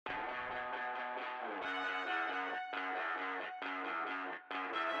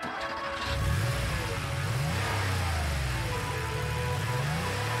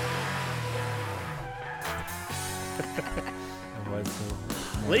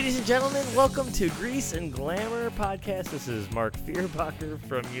Ladies and gentlemen, welcome to Grease and Glamour Podcast. This is Mark Fierbacher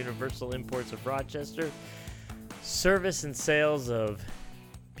from Universal Imports of Rochester. Service and sales of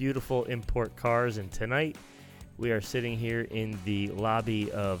beautiful import cars. And tonight, we are sitting here in the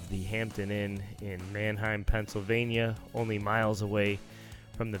lobby of the Hampton Inn in Manheim, Pennsylvania, only miles away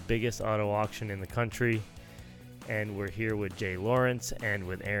from the biggest auto auction in the country. And we're here with Jay Lawrence and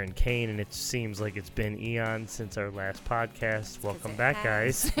with Aaron Kane, and it seems like it's been eons since our last podcast. Welcome back,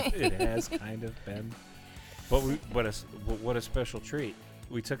 guys. It has kind of been. But what a special treat.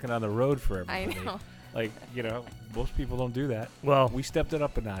 We took it on the road for everybody. I know. Like, most people don't do that. Well, we stepped it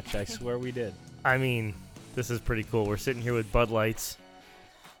up a notch. I swear we did. I mean, this is pretty cool. We're sitting here with Bud Lights.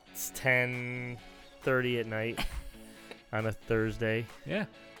 It's 10:30 at night on a Thursday. Yeah.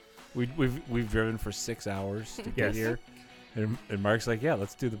 We've driven for 6 hours to get here. And Mark's like, yeah,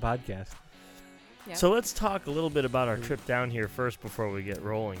 let's do the podcast. Yep. So let's talk a little bit about our trip down here first before we get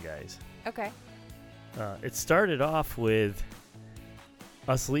rolling, guys. Okay. It started off with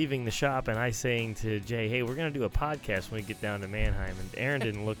us leaving the shop and I saying to Jay, hey, we're going to do a podcast when we get down to Manheim. And Aaron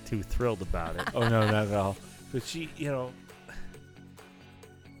didn't look too thrilled about it. Oh, no, not at all. But she,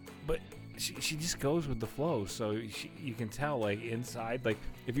 she just goes with the flow. So you can tell, like, inside, like,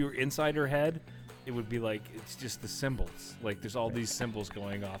 if you were inside her head, it would be like, it's just the symbols. Like, there's all these symbols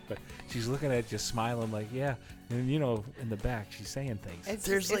going off. But she's looking at you, smiling, like, yeah. And, in the back, she's saying things. It's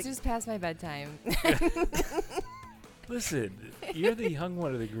just past my bedtime. Listen, you're the young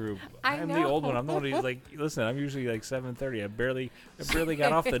one of the group. I'm the old one. I'm the one who's like, listen, I'm usually like 7:30. I barely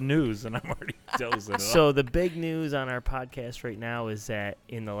got off the news, and I'm already dozing off. So the big news on our podcast right now is that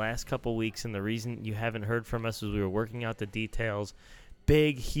in the last couple weeks, and the reason you haven't heard from us is we were working out the details.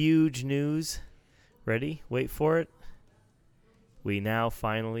 Big, huge news. Ready? Wait for it. We now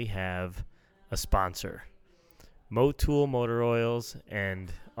finally have a sponsor. Motul Motor Oils and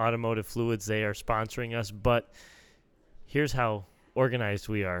Automotive Fluids, they are sponsoring us, but here's how organized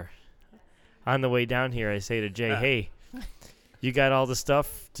we are. On the way down here, I say to Jay, hey, you got all the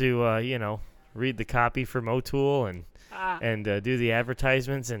stuff to, read the copy for Motul and do the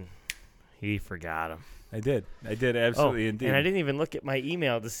advertisements, and he forgot them. I did absolutely indeed. And I didn't even look at my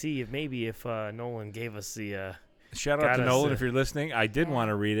email to see if Nolan gave us the... Shout out to Nolan if you're listening. I did want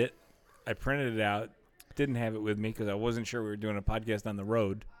to read it. I printed it out. Didn't have it with me because I wasn't sure we were doing a podcast on the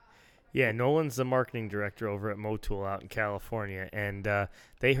road. Yeah, Nolan's the marketing director over at Motul out in California, and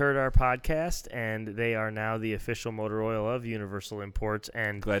they heard our podcast, and they are now the official motor oil of Universal Imports.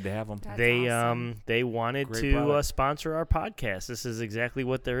 And glad to have them. They wanted Great to sponsor our podcast. This is exactly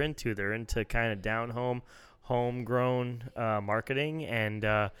what they're into. They're into kind of down-home, homegrown marketing, and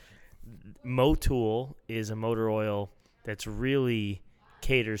Motul is a motor oil that's really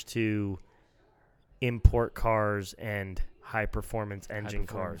caters to import cars and high-performance engine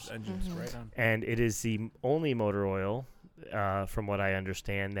cars. Engines, right on. And it is the only motor oil, from what I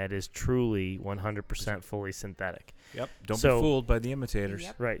understand, that is truly 100% fully synthetic. Yep. Don't be fooled by the imitators.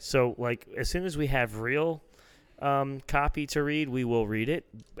 Yep. Right. So, as soon as we have real copy to read, we will read it.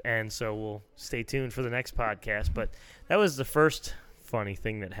 And so we'll stay tuned for the next podcast. But that was the first funny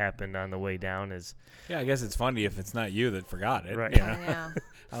thing that happened on the way down. Yeah, I guess it's funny if it's not you that forgot it. Right. Yeah.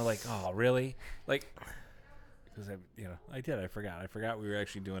 I'm like, oh, really? Like... Because I forgot. I forgot we were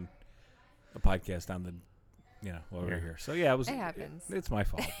actually doing a podcast on the, while we were here. So yeah, it happens. It's my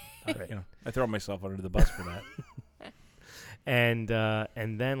fault. I throw myself under the bus for that. And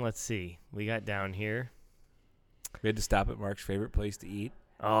then let's see, we got down here. We had to stop at Mark's favorite place to eat.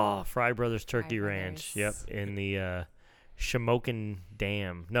 Oh, Fry Brothers Turkey Fry Ranch. Brothers. Yep, in the Shamokin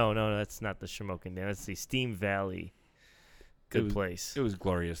Dam. No, that's not the Shamokin Dam. That's the Steam Valley. Good place. It was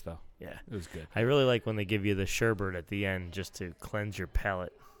glorious, though. Yeah. It was good. I really like when they give you the sherbet at the end just to cleanse your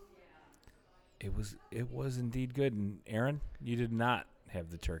palate. It was indeed good. And Aaron, you did not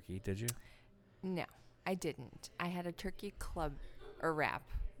have the turkey, did you? No, I didn't. I had a turkey club or wrap.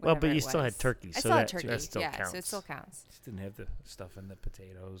 Well, but you still had turkey, so that still counts. So it still counts. Just didn't have the stuff in the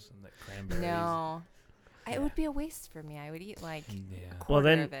potatoes and the cranberries. No. It would be a waste for me. I would eat a quarter well,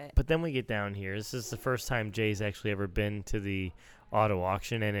 then, of it. But then we get down here. This is the first time Jay's actually ever been to the auto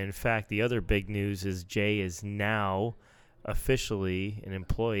auction. And in fact, the other big news is Jay is now officially an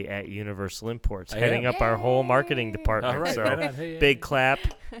employee at Universal Imports, heading up our whole marketing department. All right, so right on. Hey, big clap.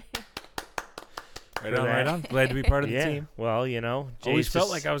 Right on. Glad to be part of the team. Well, Always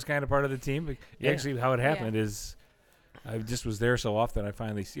felt like I was kind of part of the team. But actually, how it happened is I just was there so often. I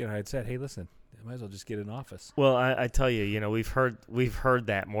finally, I had said, hey, listen. I might as well just get an office. Well, I tell you, we've heard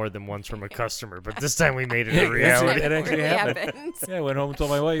that more than once from a customer, but this time we made it a reality. It actually happened. Yeah, I went home and told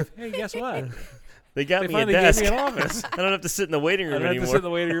my wife, hey, guess what? They got They me a finally gave desk. me an office. I don't have to sit in the waiting I room don't have anymore. to sit in the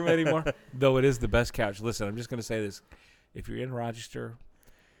waiting room anymore. Though it is the best couch. Listen, I'm just going to say this. If you're in Rochester,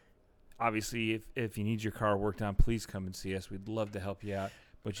 obviously, if you need your car worked on, please come and see us. We'd love to help you out.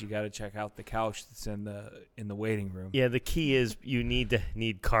 But you got to check out the couch that's in the waiting room. Yeah, the key is you need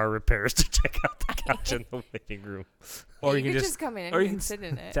car repairs to check out the couch in the waiting room. Or you you can could just come in or and you you can can sit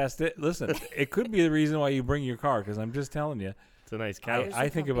in it. test it. Listen, it could be the reason why you bring your car, because I'm just telling you. It's a nice couch. It's I a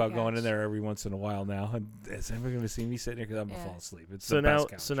think comfy about going in couch. there every once in a while now. And is everyone going to see me sitting here? Because I'm going to Yeah. fall asleep. It's So the now, best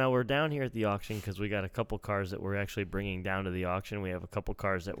couch. so now we're down here at the auction because we got a couple cars that we're actually bringing down to the auction. We have a couple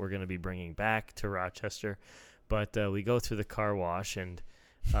cars that we're going to be bringing back to Rochester, but we go through the car wash, and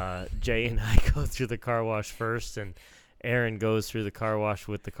Jay and I go through the car wash first, and Erin goes through the car wash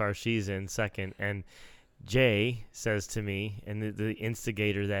with the car she's in second. And Jay says to me, and the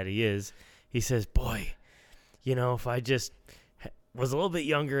instigator that he is, he says, "Boy, you know, if I just was a little bit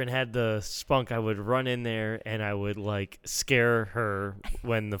younger and had the spunk, I would run in there and I would like scare her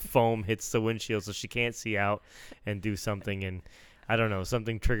when the foam hits the windshield so she can't see out and do something." And I don't know,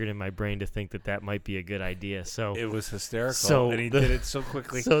 something triggered in my brain to think that might be a good idea. So it was hysterical. So and he the- did it so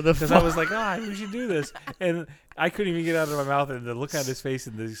quickly. so the Because I was like, we should do this. And I couldn't even get it out of my mouth. And the look on his face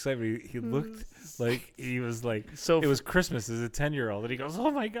and the excitement, he looked like he was like, so it was Christmas as a 10-year-old. And he goes,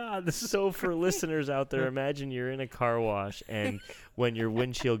 oh, my God. This is So for listeners out there, imagine you're in a car wash and when your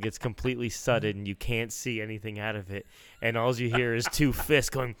windshield gets completely sudded and you can't see anything out of it, and all you hear is two fists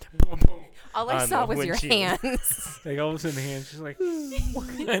going boom, boom. All I on saw the was your windshield. hands. like all of a sudden the hand. She's like, what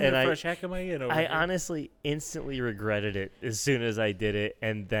kind And of fresh heck am I in over I here? honestly instantly regretted it as soon as I did it,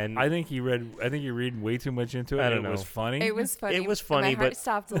 and then I think you're reading way too much into it. I and don't it was know. funny. It was funny. It was and funny, my heart but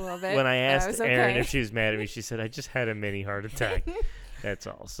stopped a little bit. when I and asked was Erin okay. if she was mad at me, she said, "I just had a mini heart attack." That's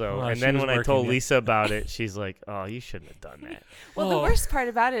all. So, Well, and she then was when I working told you. Lisa about it, she's like, "Oh, you shouldn't have done that." Well, the Oh. worst part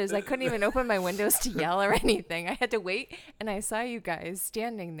about it is I couldn't even open my windows to yell or anything. I had to wait, and I saw you guys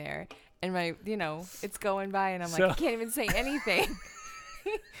standing there, and it's going by, and I'm like, I can't even say anything.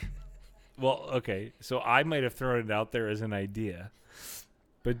 Well, okay. So I might have thrown it out there as an idea,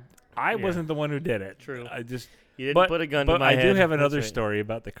 but I Yeah. wasn't the one who did it. True. I just You didn't but, put a gun to but my I head. do have That's another right. story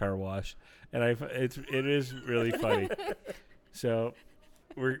about the car wash, and it is really funny. So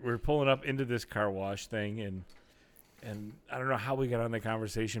we're pulling up into this car wash thing, and I don't know how we got on the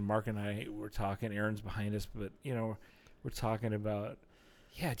conversation. Mark and I were talking. Aaron's behind us, but we're talking about,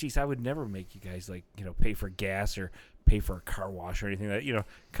 yeah, geez, I would never make you guys pay for gas or pay for a car wash or anything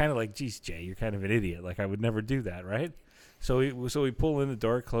kind of like, geez, Jay, you're kind of an idiot. Like I would never do that, right? So we pull in, the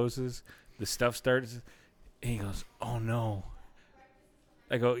door closes, the stuff starts, and he goes, "Oh no."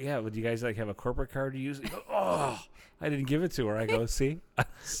 I go, "Yeah, would you guys have a corporate card to use?" He goes, "Oh, I didn't give it to her." I go, "See, I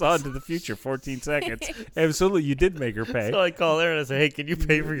saw into the future, 14 seconds. Absolutely, you did make her pay." So I call Erin and I say, "Hey, can you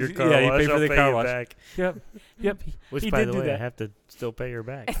pay for your car Yeah, wash? you pay for I'll the pay car you wash." back." Yep. Which, he by did the do way, I that. have to still pay her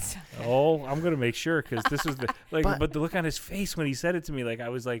back. Oh, I'm gonna make sure because this was the But- but the look on his face when he said it to me, I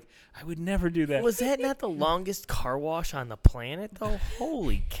was like, I would never do that. Was that not the longest car wash on the planet, though?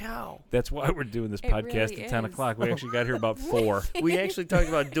 Holy cow. That's why we're doing this It podcast really at 10 is. o'clock. We actually got here about 4. We actually talked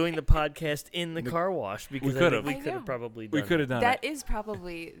about doing the podcast in the car wash because could've. we I could know. have probably done We could have done That it. is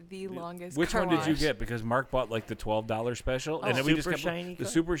probably the longest. Which car one did you wash. get? Because Mark bought the $12 special, and Oh. then we just Super kept shiny the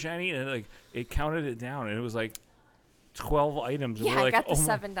car? super shiny, and it counted it down, and it was 12 items. And Yeah, we're I like, got the oh my-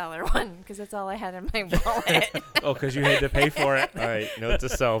 $7 one because that's all I had in my wallet. Oh, because you had to pay for it. All right, note to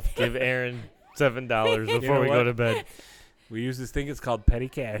self: give Aaron $7 before know we what? go to bed. We use this thing. It's called petty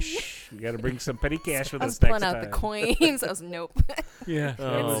cash. We got to bring some petty cash with I us was next pulling out time. the coins. I was nope. Yeah.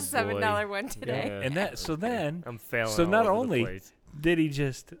 Oh, It's a $7 one today. Yeah. And that. So then, I'm failing. so all not over the only place. did he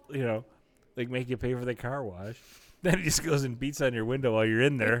just make you pay for the car wash, then he just goes and beats on your window while you're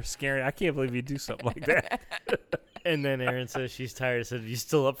in there, scaring. I can't believe you do something like that. And then Erin says she's tired. I said, "You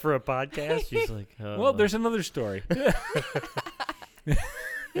still up for a podcast?" She's like, Well, there's another story.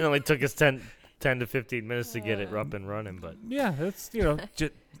 It only took us 10 to 15 minutes to get it up and running, but Yeah, that's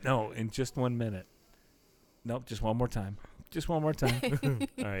in just 1 minute. Nope, just one more time. Just one more time.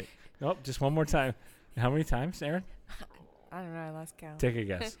 all right. Nope, just one more time. How many times, Aaron? I don't know. I lost count. Take a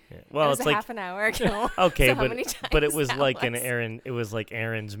guess. Yeah. It Well, was it's a like half an hour ago. okay, So how but many but it times was that like an was? Aaron. It was like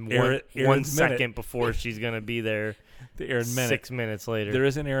Aaron's Aaron's one minute. second before she's gonna be there. The Aaron minute. 6 minutes later. There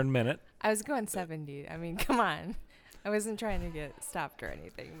is an Aaron minute. I was going 70. I mean, come on. I wasn't trying to get stopped or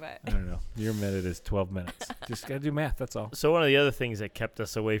anything, but I don't know. Your minute is 12 minutes. Just got to do math, that's all. So one of the other things that kept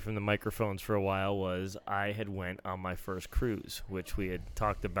us away from the microphones for a while was I had went on my first cruise, which we had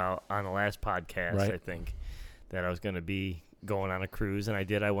talked about on the last podcast, Right. I think, that I was going to be going on a cruise, and I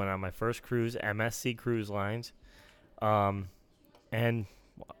did. I went on my first cruise, MSC Cruise Lines, and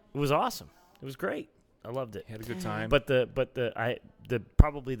it was awesome. It was great. I loved it. Had a good time. But the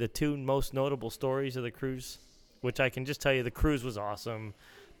probably the two most notable stories of the cruise, which I can just tell you, the cruise was awesome.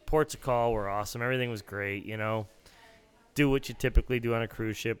 Ports of call were awesome. Everything was great. Do what you typically do on a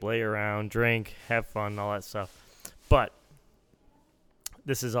cruise ship: lay around, drink, have fun, all that stuff. But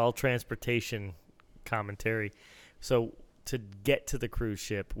this is all transportation commentary. So to get to the cruise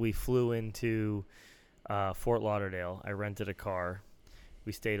ship, we flew into Fort Lauderdale. I rented a car.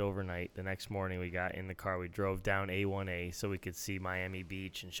 We stayed overnight. The next morning, we got in the car. We drove down A1A so we could see Miami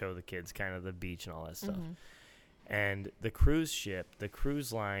Beach and show the kids kind of the beach and all that stuff. And the cruise ship, the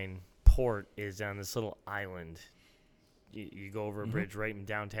cruise line port is on this little island. You go over a bridge right in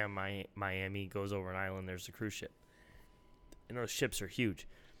downtown Miami, goes over an island, there's the cruise ship. And those ships are huge.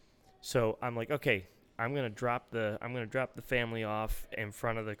 So I'm like, okay, I'm gonna drop the family off in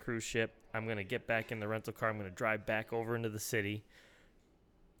front of the cruise ship. I'm gonna get back in the rental car. I'm gonna drive back over into the city,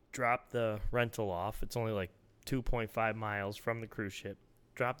 drop the rental off. It's only like 2.5 miles from the cruise ship.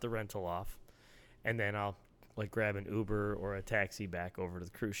 Drop the rental off, and then I'll grab an Uber or a taxi back over to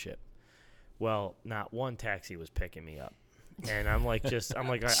the cruise ship. Well, not one taxi was picking me up. And I'm like, all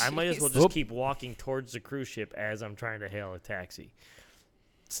right, I might as well just keep walking towards the cruise ship as I'm trying to hail a taxi.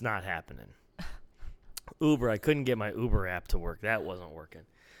 It's not happening. Uber, I couldn't get my Uber app to work. That wasn't working.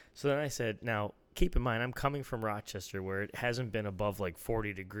 So then I said, now, keep in mind, I'm coming from Rochester where it hasn't been above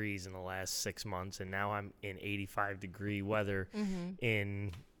 40 degrees in the last 6 months, and now I'm in 85-degree weather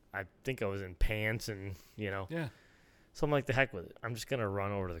I think I was in pants and, Yeah. So I'm like, the heck with it. I'm just going to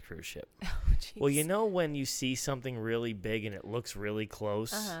run over to the cruise ship. Oh, well, when you see something really big and it looks really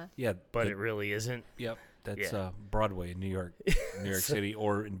close, Yeah. but it really isn't? Yep. That's Broadway in New York City,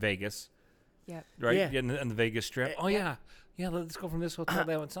 or in Vegas. Yep. Right? Yeah. In the Vegas Strip. Oh, yeah. Yeah, let's go from this hotel to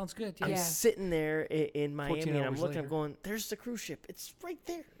that one. Sounds good. Yeah. I'm sitting there in Miami, 14 and I'm hours looking, later. I'm going, there's the cruise ship. It's right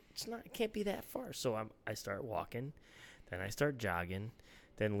there. It can't be that far. So I start walking. Then I start jogging.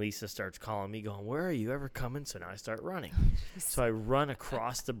 Then Lisa starts calling me, going, where are you ever coming? So now I start running. So I run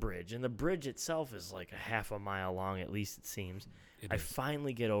across the bridge, and the bridge itself is like a half a mile long, at least it seems. I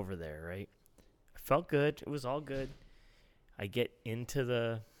finally get over there, right? I felt good. It was all good. I get into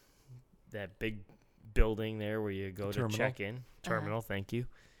that big building there where you go to check in. Terminal, thank you.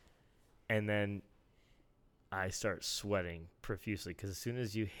 And then I start sweating profusely because as soon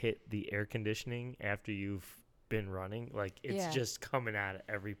as you hit the air conditioning after you've been running, it's just coming out of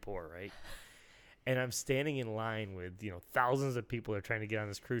every pore, right? And I'm standing in line with thousands of people are trying to get on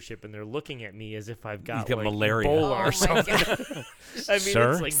this cruise ship, and they're looking at me as if I've got malaria or something. I mean,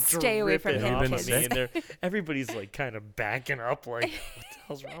 Sir? it's like Stay away from dripping him. off of me, and everybody's kind of backing up, what the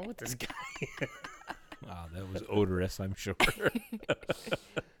hell's wrong with this guy? Wow, that was odorous, I'm sure.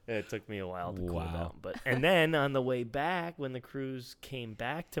 It took me a while to cool down, and then on the way back, when the cruise came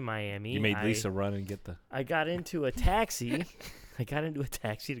back to Miami, You made Lisa run and get the. I got into a taxi.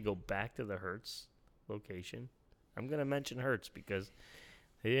 To go back to the Hertz location. I'm gonna mention Hertz because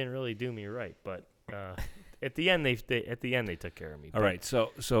they didn't really do me right, but at the end they took care of me. All right, so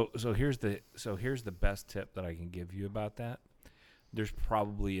here's the best tip that I can give you about that. There's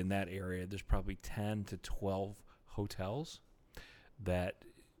probably in that area, there's probably 10 to 12 hotels that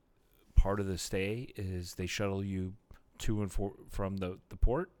part of the stay is they shuttle you to and from the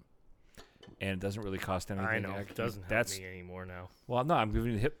port, and it doesn't really cost anything. I know. It doesn't help me anymore now. Well, no, I'm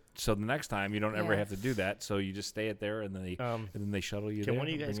giving you the hip. So the next time you don't ever have to do that. So you just stay it there, and then they shuttle you. Can there one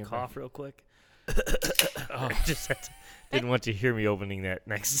of you guys bring it cough back. real quick? Didn't want you to hear me opening that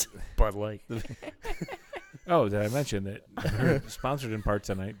next Bud Light. Oh, did I mention that we're sponsored in part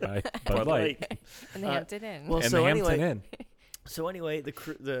tonight by Bud Light And the Hampton Inn. Well, and so the anyway, Hampton Inn? So anyway,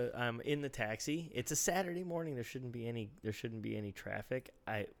 I'm in the taxi. It's a Saturday morning. There shouldn't be any traffic.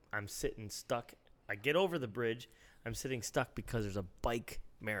 I'm sitting stuck. I get over the bridge. I'm sitting stuck because there's a bike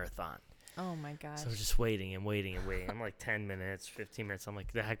marathon. Oh my gosh. So we're just waiting and waiting and waiting. I'm like 10 minutes, 15 minutes. I'm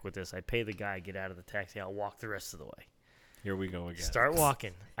like, the heck with this. I pay the guy, get out of the taxi. I'll walk the rest of the way. Here we go again. Start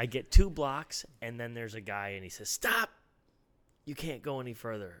walking. I get 2 blocks, and then there's a guy, and he says, stop. You can't go any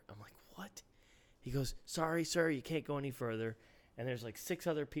further. I'm like, what? He goes, sorry, sir, you can't go any further. And there's 6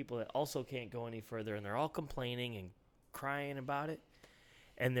 other people that also can't go any further, and they're all complaining and crying about it.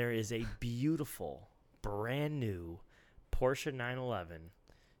 And there is a beautiful, brand new Porsche 911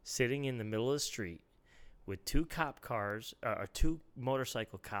 sitting in the middle of the street with 2 cop cars, 2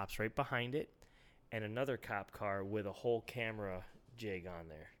 motorcycle cops right behind it, and another cop car with a whole camera jig on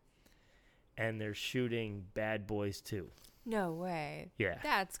there. And they're shooting Bad Boys 2. No way. Yeah.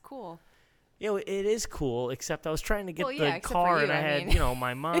 That's cool. It is cool, except I was trying to get the except for car, you, and I I had, mean.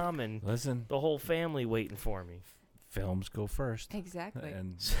 my mom and Listen, the whole family waiting for me. films go first. Exactly.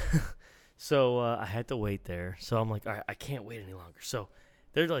 And So I had to wait there. So I'm like, all right, I can't wait any longer. So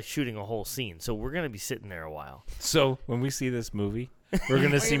they're like shooting a whole scene. So we're gonna be sitting there a while. So when we see this movie, we're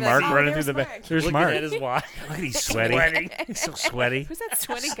gonna see you're like, Mark "Oh, running there's through the back. Mark." There's Looking Mark. at his watch. Look at he's sweaty. He's so sweaty. Who's that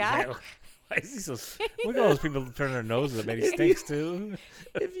sweaty guy? Why is he so? Look at all those people turning their noses at me. He stinks too.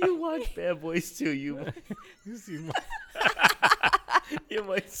 If you watch Bad Boys 2, you You see Mark. you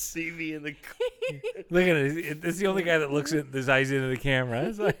might see me in the. Look at it. It's the only guy that looks at his eyes into the camera.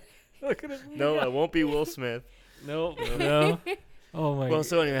 It's like, look at him. No, I won't be Will Smith. No. Oh my. Well,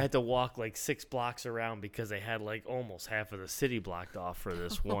 so anyway, I had to walk like 6 blocks around because they had like almost half of the city blocked off for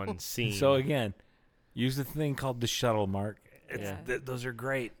this one scene. So again, use the thing called the shuttle, Mark. Yeah. Those are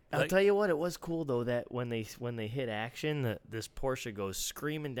great. I'll tell you what, it was cool though that when they hit action, this Porsche goes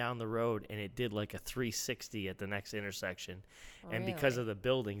screaming down the road, and it did like a 360 at the next intersection, and because of the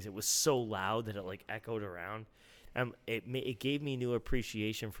buildings, it was so loud that it like echoed around. It gave me new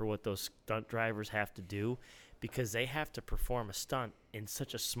appreciation for what those stunt drivers have to do, because they have to perform a stunt in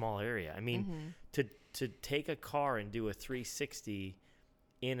such a small area. I mean, to take a car and do a 360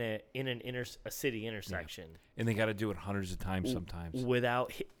 in a city intersection. Yeah. And they got to do it hundreds of times sometimes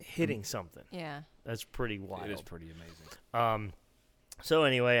without hitting something. Yeah. That's pretty wild. It is pretty amazing. So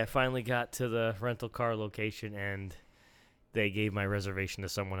anyway, I finally got to the rental car location, and they gave my reservation to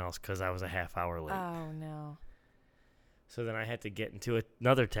someone else because I was a half hour late. Oh, no. So then I had to get into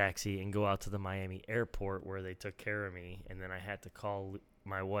another taxi and go out to the Miami airport where they took care of me. And then I had to call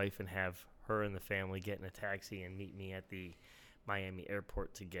my wife and have her and the family get in a taxi and meet me at the Miami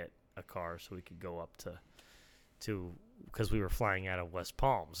airport to get a car so we could go up to because we were flying out of West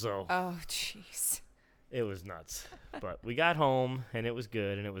Palm. So Oh, jeez. it was nuts. But we got home, and it was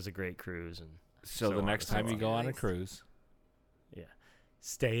good, and it was a great cruise. And So the on next and time so you on. go on a cruise,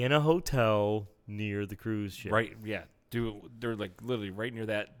 Stay in a hotel near the cruise ship. right? Yeah. They're like literally right near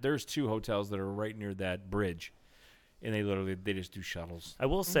that. There's 2 hotels that are right near that bridge, and they just do shuttles. I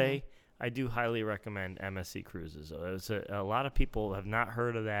will say I do highly recommend MSC Cruises. A lot of people have not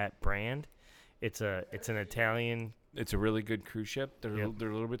heard of that brand. It's an Italian. It's a really good cruise ship. They're a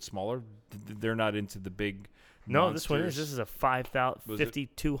little bit smaller. They're not into the big. No, this one is. monsters. This is a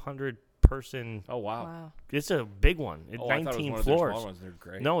 5,200 person. Oh wow! Wow. It's a big one. It's I thought it was 19 one of their floors. smaller ones. They're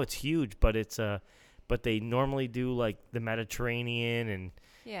great. No, it's huge, but but they normally do like the Mediterranean and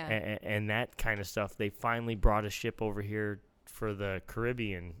Yeah. and that kind of stuff. They finally brought a ship over here for the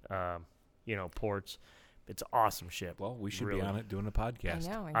Caribbean, ports. It's an awesome ship. Well, we should Really. be on it doing a I podcast.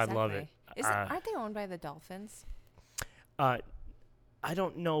 know, exactly. I love it. Aren't they owned by the Dolphins? I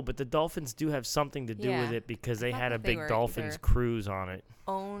don't know, but the Dolphins do have something to do Yeah. with it because they thought had a that they big were Dolphins either cruise on it,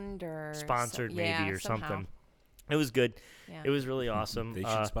 Owned or sponsored maybe or somehow. something. It was good. Yeah. It was really awesome. They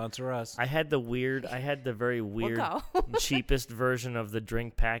should sponsor us. I had the very weird, We'll go. cheapest version of the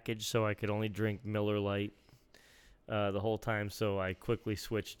drink package, so I could only drink Miller Lite the whole time. So I quickly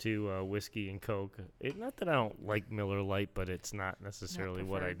switched to whiskey and Coke. Not that I don't like Miller Lite, but it's not necessarily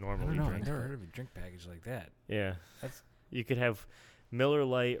what I preferred. I normally don't know. drink. I've never heard of a drink package like that. Yeah, That's- you could have Miller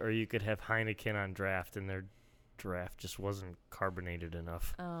Lite or you could have Heineken on draft, and their draft just wasn't carbonated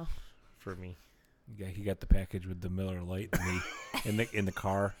enough Oh. for me. Yeah, he got the package with the Miller Lite in the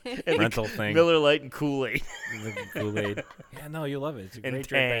car rental thing. Miller Lite and Kool-Aid. The Kool-Aid. Yeah, no, you love it. It's a And great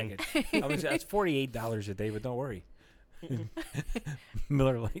Tang. drink package. It's $48 a day, but don't worry.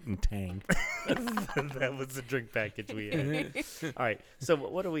 Miller Lite and Tang. That was the drink package we had. All right, so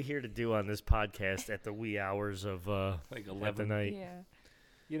what are we here to do on this podcast at the wee hours of Like at the night?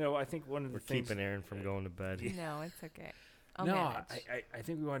 Yeah. I think one of the We're things. keeping Aaron from going to bed. No, it's okay. I'll no, manage. I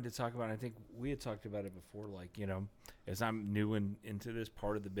think we wanted to talk about. I think we had talked about it before. Like as I'm new into this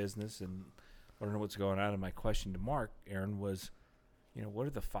part of the business and I don't know what's going on. And my question to Mark, Aaron, was, what are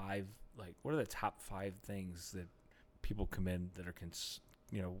the top 5 things that people come in that are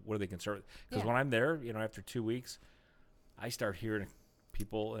what are they concerned with? Because when I'm there, after 2 weeks, I start hearing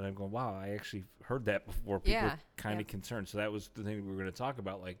people and I'm going, wow, I actually heard that before. People are kind of concerned. So that was the thing we were going to talk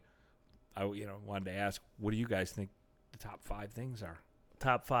about. Like, I wanted to ask, what do you guys think the top 5 things are?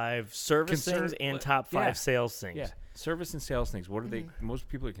 Top 5 service things and top 5 sales things. Yeah, service and sales things. What are they? Most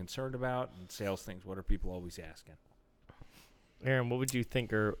people are concerned about, and sales things. What are people always asking? Aaron, what would you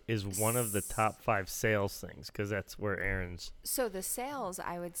think is one of the top 5 sales things? Because that's where Aaron's. So the sales,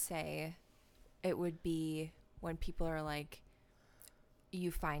 I would say, it would be when people are like, you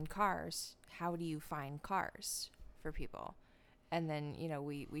find cars. How do you find cars for people? And then,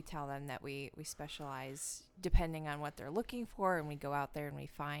 we tell them that we specialize depending on what they're looking for, and we go out there and we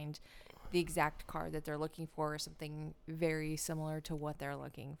find the exact car that they're looking for or something very similar to what they're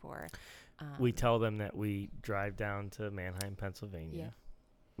looking for. We tell them that we drive down to Manheim, Pennsylvania.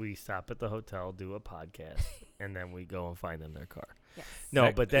 we stop at the hotel, do a podcast, and then we go and find them their car. Yes. No,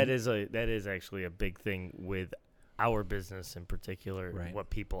 That- but that is actually a big thing with our business in particular. Right. What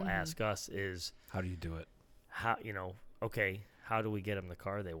people Mhm. ask us is How do you do it? how how do we get them the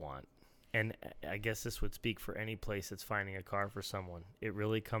car they want? And I guess this would speak for any place that's finding a car for someone. It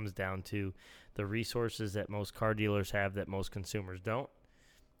really comes down to the resources that most car dealers have that most consumers don't,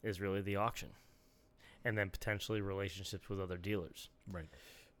 is really the auction. And then potentially relationships with other dealers. Right.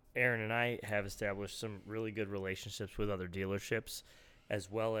 Aaron and I have established some really good relationships with other dealerships, as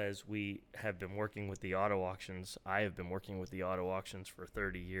well as we have been working with the auto auctions. I have been working with the auto auctions for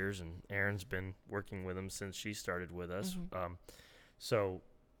 30 years, and Erin's been working with them since she started with us. Mhm.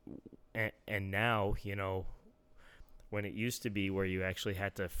 And now, when it used to be where you actually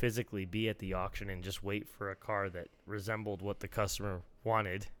had to physically be at the auction and just wait for a car that resembled what the customer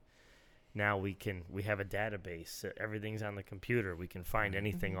wanted, now we have a database. Everything's on the computer. We can find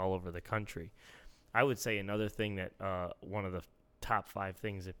anything Mhm. all over the country. I would say another thing that one of the top 5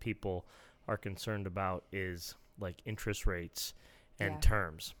 things that people are concerned about is like interest rates and Yeah.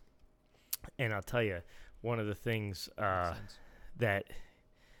 terms. And I'll tell you, one of the things Makes sense. that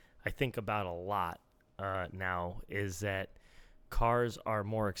I think about a lot now is that cars are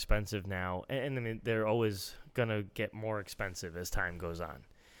more expensive now, and I mean they're always gonna get more expensive as time goes on.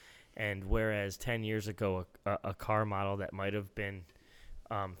 And whereas 10 years ago a car model that might have been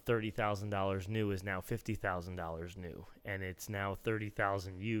 $30,000 new is now $50,000 new, and it's now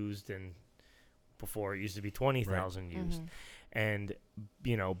 30,000 used, and before it used to be 20,000 used. Mhm. And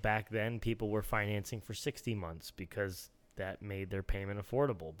back then people were financing for 60 months because that made their payment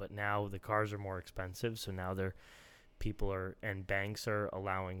affordable. But now the cars are more expensive, so now and banks are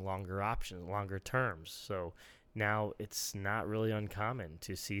allowing longer options, longer terms. So now it's not really uncommon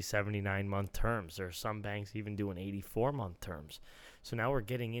to see 79-month terms. There are some banks even doing 84-month terms. So now we're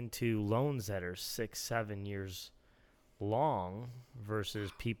getting into loans that are 6-7 years long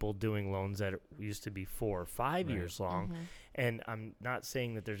versus people doing loans that used to be 4 or 5 Right. years long. Mhm. And I'm not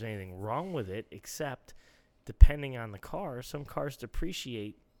saying that there's anything wrong with it, except depending on the car, some cars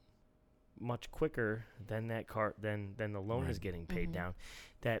depreciate much quicker than that car than the loan is Right. getting paid Mhm. down.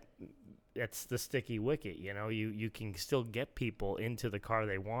 That's the sticky wicket. You can still get people into the car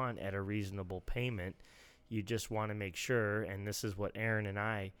they want at a reasonable payment. You just want to make sure, and this is what Aaron and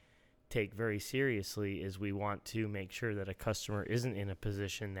I take very seriously, is we want to make sure that a customer isn't in a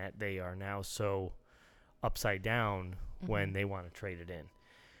position that they are now so upside down when Mhm. they want to trade it in.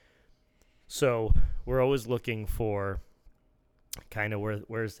 So we're always looking for kind of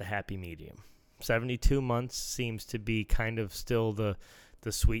where's the happy medium. 72 months seems to be kind of still the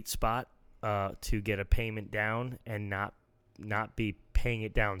sweet spot to get a payment down and not be paying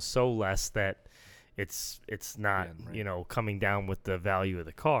it down so less that it's not Yeah, right. coming down with the value of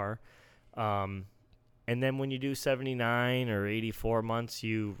the car. And then when you do 79 or 84 months,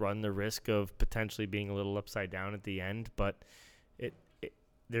 you run the risk of potentially being a little upside down at the end. But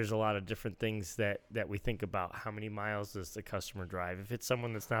there's a lot of different things that we think about. How many miles does the customer drive? If it's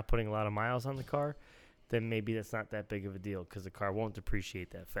someone that's not putting a lot of miles on the car, then maybe that's not that big of a deal because the car won't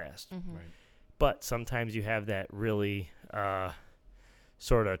depreciate that fast. Mhm. Right. But sometimes you have that really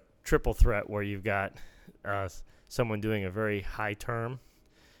sort of triple threat where you've got someone doing a very high term,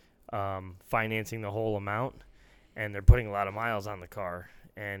 financing the whole amount, and they're putting a lot of miles on the car.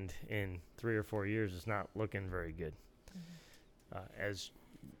 And in 3 or 4 years, it's not looking very good. As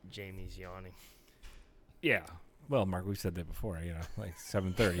Jamie's yawning. Yeah. Well, Mark, we said that before. Like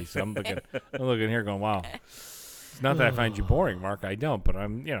 7:30. So I'm looking here, going, wow. It's not that I find you boring, Mark. I don't, but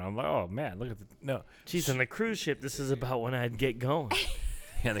I'm like, oh man, look at no. Geez, on the cruise ship, this is about when I'd get going.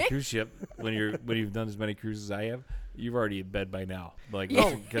 Yeah, the cruise ship. When you've done as many cruises as I have, you're already in bed by now. Like,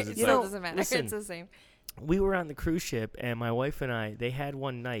 Yeah. because it's So know, it doesn't matter. listen. It's the same. We were on the cruise ship, and my wife and I, they had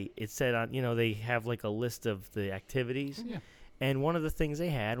one night. It said on, they have like a list of the activities. Yeah. And one of the things they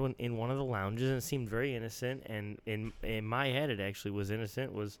had in one of the lounges, and it seemed very innocent, and in my head it actually was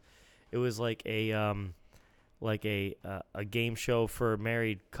innocent. It was like a game show for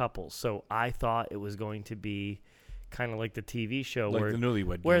married couples. So I thought it was going to be kind of like the TV show like where the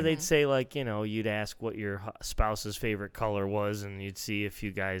newlywed. where game. they'd say like you'd ask what your spouse's favorite color was, and you'd see if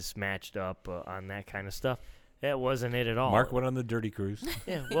you guys matched up on that kind of stuff. That wasn't it at all. Mark went on the dirty cruise.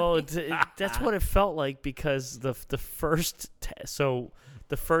 Yeah, well, that's what it felt like because the first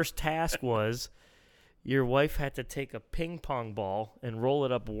task was your wife had to take a ping pong ball and roll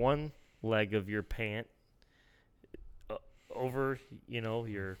it up one leg of your pant over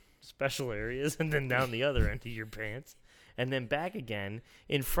your special areas and then down the other end of your pants and then back again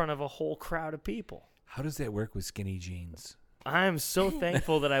in front of a whole crowd of people. How does that work with skinny jeans? I'm so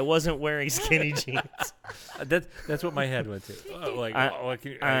thankful that I wasn't wearing skinny jeans. That's what my head went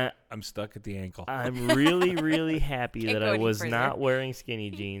to. I'm stuck at the ankle. I'm really, really happy Can't that go I any was further. not wearing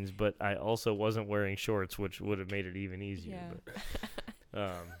skinny jeans, but I also wasn't wearing shorts, which would have made it even easier. Yeah.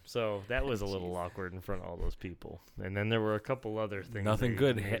 But, so that was a little awkward in front of all those people. And then there were a couple other things. Nothing they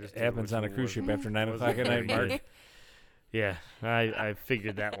good made us do, happens which on a cruise ship wasn't- after 9 wasn't o'clock at night, very Mark. good. Yeah, I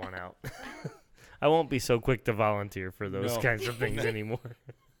figured that one out. I won't be so quick to volunteer for those No. kinds of things anymore.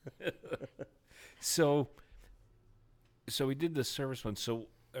 So we did the service one,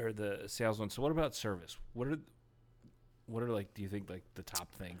 or the sales one. So what about service? What are like? Do you think like the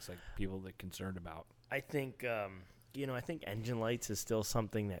top things like people that concerned about? I think I think engine lights is still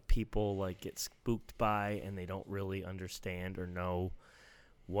something that people like get spooked by, and they don't really understand or know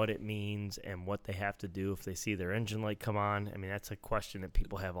what it means and what they have to do if they see their engine light come on. I mean, that's a question that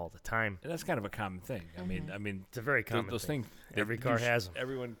people have all the time. And that's kind of a common thing. I mean, It's a very common those thing. things. Every car has them.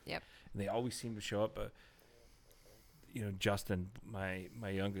 Everyone. Yep. And they always seem to show up. Justin, my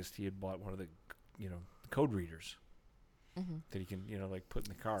youngest, he had bought one of the, code readers that he can, like put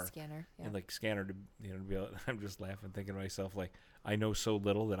in the car. Scanner. Yeah. And like scanner to to be able, I'm just laughing thinking to myself like I know so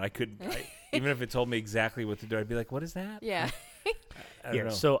little that I could even if it told me exactly what to do I'd be like, what is that? Yeah. I don't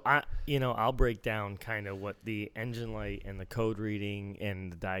know. So I'll break down kind of what the engine light and the code reading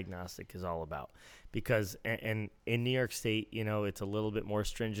and the diagnostic is all about, because and in New York State, it's a little bit more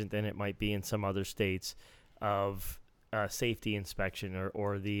stringent than it might be in some other states of safety inspection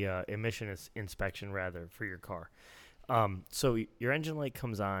or the emission inspection rather for your car. So your engine light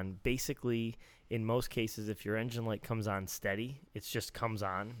comes on. Basically, in most cases, if your engine light comes on steady, it just comes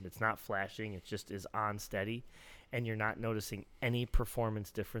on. It's not flashing. It just is on steady, and you're not noticing any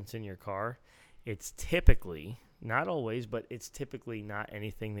performance difference in your car. It's typically, not always, but it's typically not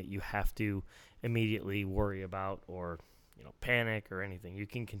anything that you have to immediately worry about or panic or anything. You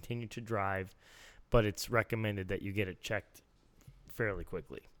can continue to drive, but it's recommended that you get it checked fairly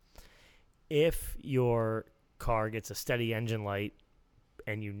quickly. If your car gets a steady engine light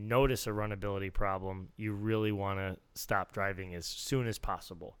and you notice a runnability problem, you really want to stop driving as soon as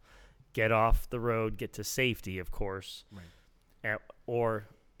possible. Get off the road, get to safety, of course. Right. Or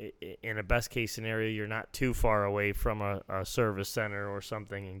in a best case scenario, you're not too far away from a service center or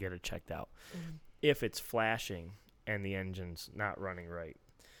something and get it checked out. Mm-hmm. If it's flashing and the engine's not running right,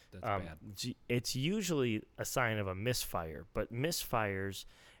 That's bad. it's usually a sign of a misfire. But misfires,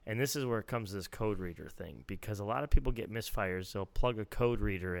 and this is where it comes to this code reader thing, because a lot of people get misfires. They'll plug a code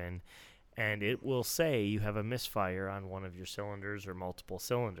reader in, and it will say you have a misfire on one of your cylinders or multiple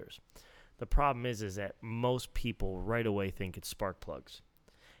cylinders. The problem is that most people right away think it's spark plugs.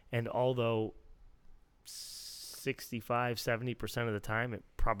 And although 65-70% of the time it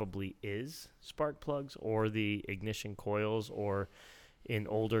probably is spark plugs or the ignition coils, or in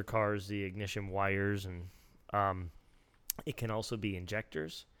older cars the ignition wires, and it can also be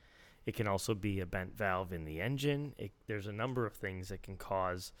injectors. It can also be a bent valve in the engine. There's a number of things that can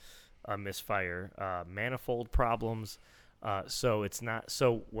cause a misfire, manifold problems. So it's not.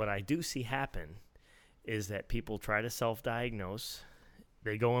 So what I do see happen is that people try to self-diagnose.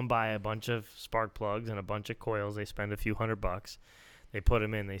 They go and buy a bunch of spark plugs and a bunch of coils. They spend a few $100. They put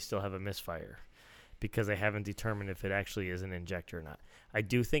them in. They still have a misfire because they haven't determined if it actually is an injector or not. I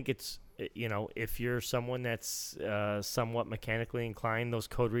do think it's, if you're someone that's somewhat mechanically inclined, those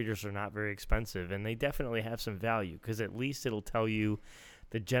code readers are not very expensive, and they definitely have some value because at least it'll tell you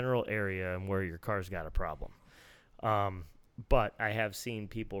the general area and where your car's got a problem. But I have seen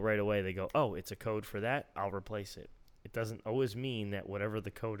people right away, they go, oh, it's a code for that, I'll replace it. It doesn't always mean that whatever the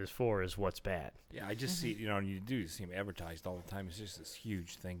code is for is what's bad. Yeah, I just see, and you see them advertised all the time. It's just this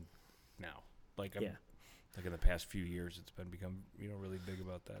huge thing now. Like in the past few years, it's become really big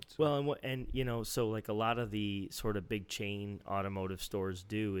about that. So. Well, so like a lot of the sort of big chain automotive stores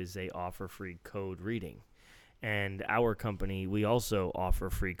do is they offer free code reading. And our company, we also offer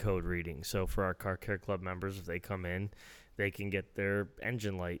free code reading. So for our Car Care Club members, if they come in, they can get their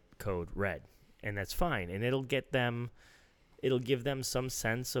engine light code read. And that's fine. And it'll give them some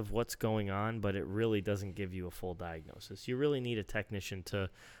sense of what's going on, but it really doesn't give you a full diagnosis. You really need a technician to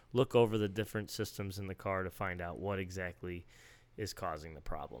look over the different systems in the car to find out what exactly is causing the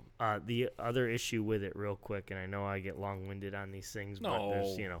problem. The other issue with it, real quick, and I know I get long-winded on these things, but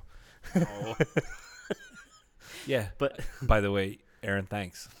there's, No. Yeah. But by the way, Aaron,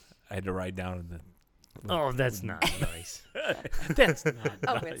 thanks. I had to ride down to the. oh, that's not nice. That's not.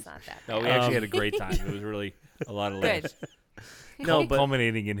 Oh, nice. it's not that No, we bad. actually had a great time. It was really a lot of Good. laughs. No, but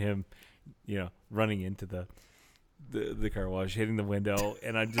Culminating in him, running into the the car wash, hitting the window,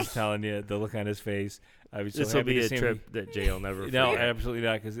 and I'm just telling you, the look on his face. I was so This will happy be to a see him. trip that Jay will never forget. No, absolutely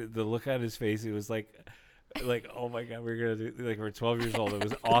not. Because the look on his face, it was like, oh my god, we're gonna do like we're 12 years old. It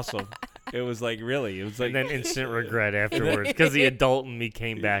was awesome. It was like really. It was like And then instant regret afterwards because the adult in me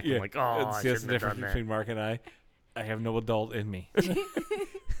came back and like, oh, I that's the shouldn't have difference done that. between Mark and I. I have no adult in me,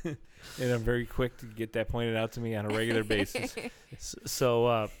 and I'm very quick to get that pointed out to me on a regular basis.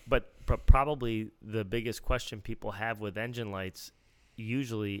 But probably the biggest question people have with engine lights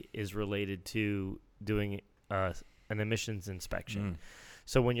usually is related to doing an emissions inspection.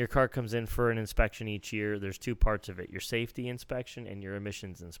 So when your car comes in for an inspection each year, there's two parts of it: your safety inspection and your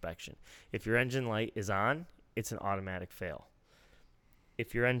emissions inspection. If your engine light is on, it's an automatic fail.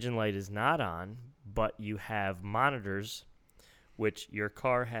 If your engine light is not on, but you have monitors, which your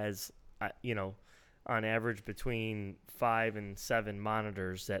car has, on average between 5 and 7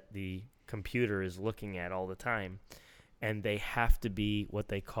 monitors that the computer is looking at all the time, and they have to be what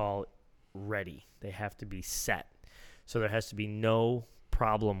they call ready. They have to be set. So there has to be no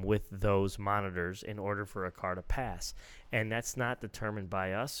problem with those monitors in order for a car to pass. And that's not determined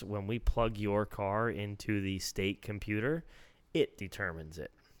by us. When we plug your car into the state computer, it determines it.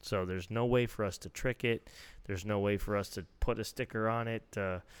 So there's no way for us to trick it. There's no way for us to put a sticker on it.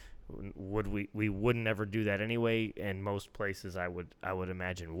 We wouldn't ever do that anyway, and most places I would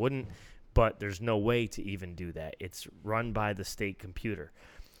imagine wouldn't. But there's no way to even do that. It's run by the state computer.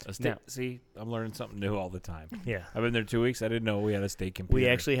 See, I'm learning something new all the time. Yeah. I've been there 2 weeks. I didn't know we had a state computer. We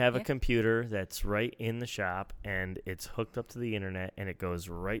actually have a computer that's right in the shop, and it's hooked up to the internet, and it goes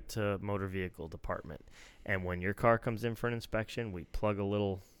right to motor vehicle department. And when your car comes in for an inspection, we plug a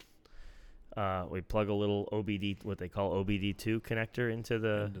little OBD, what they call OBD2 connector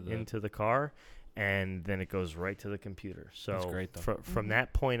into the car, and then it goes right to the computer. So That's great, though. From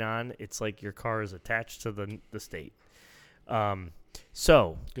that point on, it's like your car is attached to the state.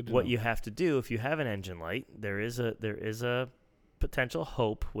 So what you have to do if you have an engine light, there is a potential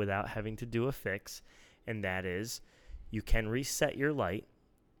hope without having to do a fix, and that is you can reset your light.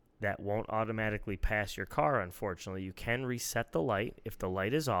 That won't automatically pass your car, unfortunately. You can reset the light if the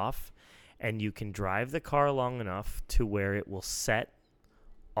light is off, and you can drive the car long enough to where it will set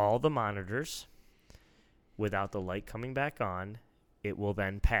all the monitors without the light coming back on. It will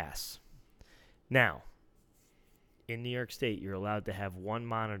then pass. Now, in New York State, you're allowed to have one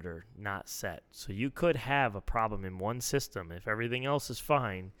monitor not set. So you could have a problem in one system. If everything else is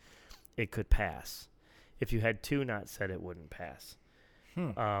fine, it could pass. If you had two not set, it wouldn't pass.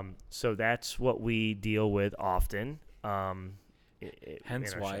 So that's what we deal with often.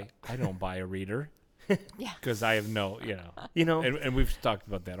 Hence why I don't buy a reader. Yeah. Because I have no, and we've talked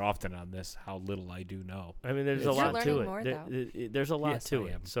about that often on this, how little I do know. I mean, there's a You're lot to learning it. more, There's a lot Yes, to I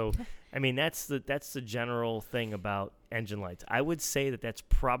it. am. So, I mean, that's the general thing about engine lights. I would say that that's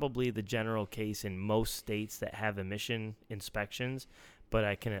probably the general case in most states that have emission inspections, but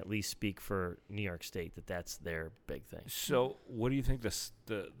I can at least speak for New York State that that's their big thing. So, what do you think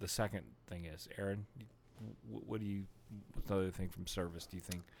the second thing is, Aaron? What's the other thing from service? Do you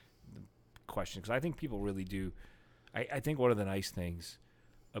think the question? Because I think people really do. I think one of the nice things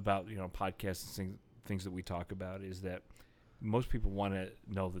about podcasts and things that we talk about is that most people want to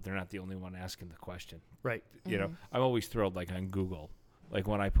know that they're not the only one asking the question. Right. I'm always thrilled, like on Google, like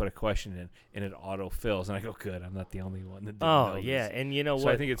when I put a question in and it auto fills, and I go, "Good, I'm not the only one that didn't know yeah, this." and you know So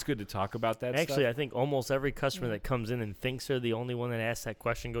what? I think it's good to talk about that. Actually, stuff. I think almost every customer that comes in and thinks they're the only one that asks that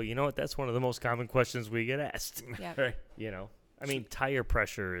question go, you know what? That's one of the most common questions we get asked. Yeah. Right. I mean, tire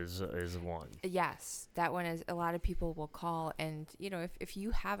pressure is one. Yes, that one is. A lot of people will call, and if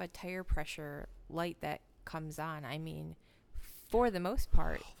you have a tire pressure light that comes on, I mean, for the most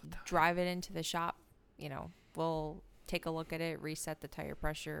part, drive it into the shop. We'll take a look at it, reset the tire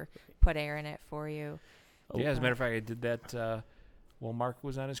pressure, put air in it for you. Yeah, as a matter of fact, I did that while Mark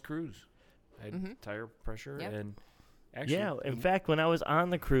was on his cruise. I had tire pressure and actually... Yeah, in fact, when I was on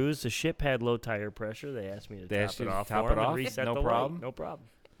the cruise, the ship had low tire pressure. They asked me to They top asked it you to off top for it 'em and off? reset No the problem? light. No problem.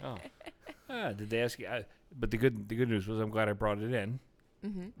 Oh. Did they ask you? But the good news was I'm glad I brought it in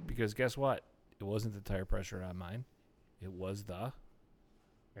because guess what? It wasn't the tire pressure on mine. It was the...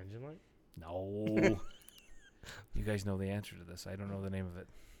 Engine light? No. You guys know the answer to this. I don't know the name of it.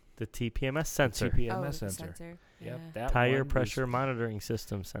 The TPMS sensor. TPMS the sensor. sensor. Yep. Yeah. That Tire one pressure was, monitoring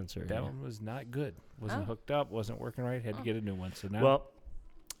system sensor. That yeah. one was not good. Wasn't Oh. hooked up. Wasn't working right. Had to get a new one. So now... Well,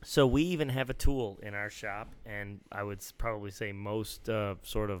 so we even have a tool in our shop, and I would probably say most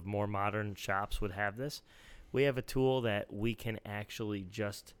sort of more modern shops would have this. We have a tool that we can actually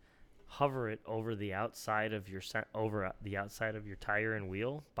just hover it over the outside of your outside of your tire and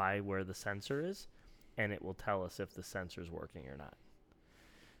wheel by where the sensor is, and it will tell us if the sensor's working or not.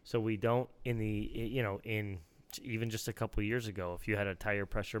 So we don't in even just a couple years ago, if you had a tire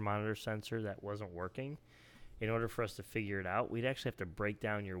pressure monitor sensor that wasn't working, in order for us to figure it out, we'd actually have to break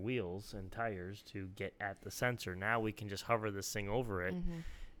down your wheels and tires to get at the sensor. Now we can just hover this thing over it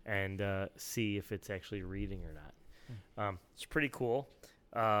and see if it's actually reading or not. It's pretty cool.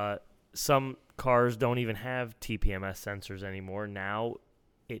 Some cars don't even have TPMS sensors anymore. Now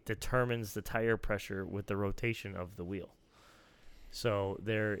it determines the tire pressure with the rotation of the wheel. So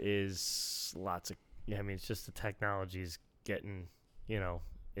there is lots of, it's just the technology is getting,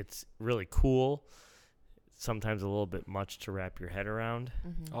 it's really cool. Sometimes a little bit much to wrap your head around.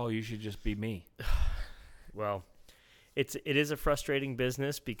 Oh, you should just be me. Well, it is a frustrating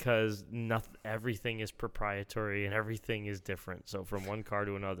business because everything is proprietary and everything is different. So from one car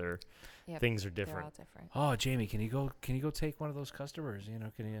to another, things are different. They're all different. Oh, Jamie, can you go take one of those customers?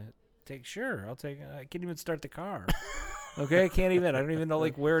 Can you take? Sure, I'll take. I can't even start the car. Okay, I can't even. I don't even know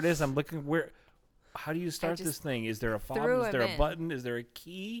where it is. I'm looking where. How do you start this thing? Is there a fob? Is there a button? Is there a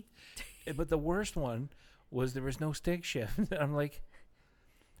key? But the worst one was there was no stick shift. I'm like,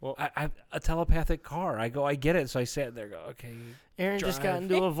 well, I a telepathic car. I get it. So I sat there, okay. Aaron just got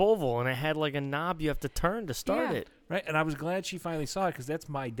into a Volvo, and it had like a knob you have to turn to start it. Right, and I was glad she finally saw it because that's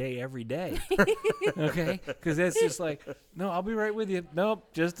my day every day. Okay, because that's just like, no, I'll be right with you. Nope,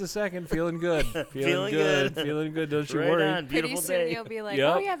 just a second. Feeling good. Feeling good. Feeling good. Don't you worry. On, beautiful Pretty soon day. you'll be like,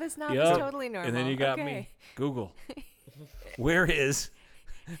 oh yeah, this knob is totally normal. And then you got me. Google. Where is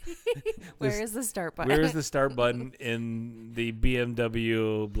the start button? Where is the start button in the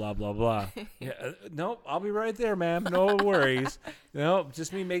BMW blah, blah, blah? Nope, I'll be right there, ma'am. No worries. Nope,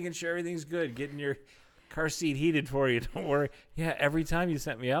 just me making sure everything's good, getting your car seat heated for you. Don't worry. Yeah, every time you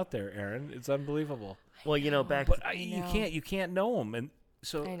sent me out there, Aaron, it's unbelievable. Well, you can't know them. And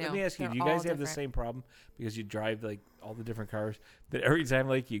so let me ask you, do you guys have the same problem because you drive like all the different cars that every time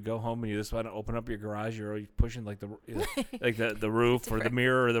like you go home and you just want to open up your garage, you're always pushing like the roof or the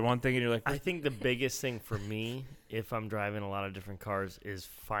mirror or the one thing and you're like, I think the biggest thing for me if I'm driving a lot of different cars is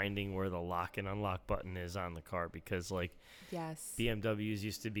finding where the lock and unlock button is on the car because BMWs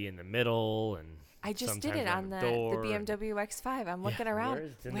used to be in the middle and I just did it on the BMW X5. I'm looking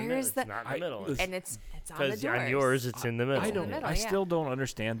around. Where is the? It's not in the middle. And it's on the doors. Because on yours, it's in the middle. I still don't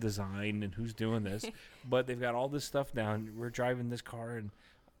understand design and who's doing this, but they've got all this stuff down. We're driving this car, and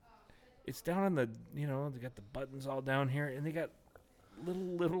it's down on the, they got the buttons all down here, and they got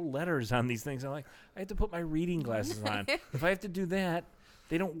little letters on these things. I'm like, I have to put my reading glasses on. If I have to do that,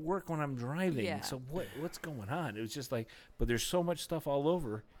 they don't work when I'm driving. Yeah. So what's going on? It was just like, but there's so much stuff all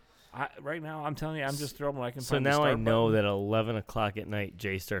over. Right now, I'm telling you, I'm just throwing when I can find the start button. So now I know that at 11 o'clock at night,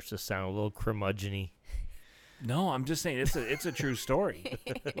 Jay starts to sound a little curmudgeon-y. No, I'm just saying it's a true story.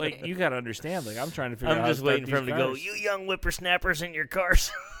 Like, you got to understand. Like, I'm trying to figure out how to start these cars. I'm just waiting for him to go, you young whippersnappers in your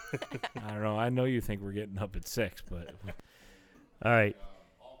cars. I don't know. I know you think we're getting up at 6, but. All right.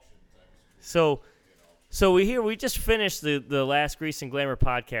 So we just finished the last Grease and Glamour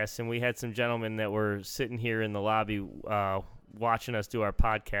podcast, and we had some gentlemen that were sitting here in the lobby watching us do our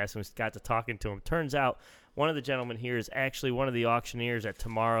podcast, and we got to talking to them. Turns out one of the gentlemen here is actually one of the auctioneers at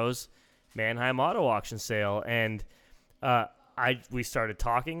tomorrow's Mannheim Auto Auction Sale, and we started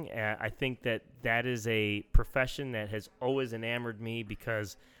talking. I think that is a profession that has always enamored me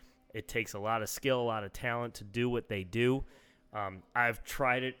because it takes a lot of skill, a lot of talent to do what they do. I've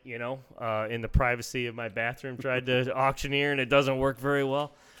tried it, in the privacy of my bathroom, tried to auctioneer, and it doesn't work very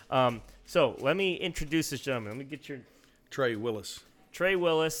well. So let me introduce this gentleman. Let me get your... Trey Willis. Trey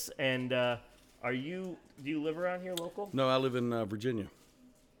Willis, and do you live around here local? No, I live in Virginia.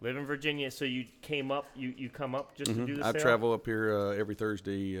 Live in Virginia, so you came up, you come up just to do the sale? I travel up here every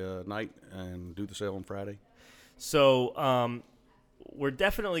Thursday night and do the sale on Friday. So we're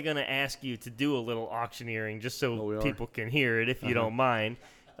definitely going to ask you to do a little auctioneering just so people can hear it, if you don't mind.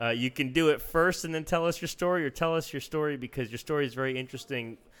 You can do it first and then tell us your story, or tell us your story because your story is very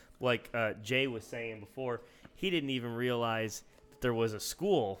interesting. Like Jay was saying before, he didn't even realize that there was a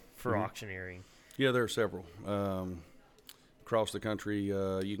school for auctioneering. Yeah, there are several. Across the country,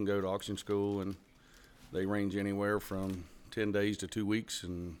 you can go to auction school, and they range anywhere from 10 days to 2 weeks,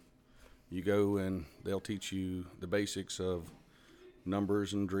 and you go and they'll teach you the basics of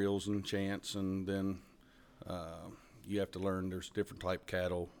numbers and drills and chants, and then you have to learn there's different type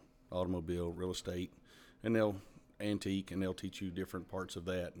cattle, automobile, real estate, and they'll antique, and they'll teach you different parts of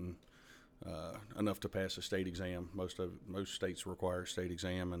that, and enough to pass a state exam. Most states require a state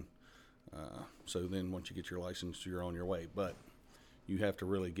exam, and so then once you get your license, you're on your way. But you have to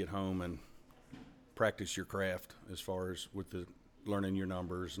really get home and practice your craft as far as with the learning your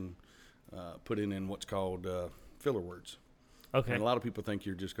numbers and putting in what's called filler words. Okay. And a lot of people think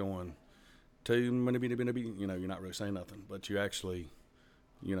you're just going to, you know, you're not really saying nothing, but you actually,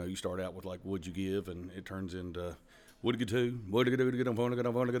 you know, you start out with like, would you give, and it turns into would you get two, would you get a phone,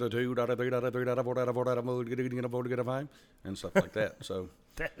 get a two, da da three, da da three, da da four, da da four, da da would get a phone, get a five, and stuff like that. So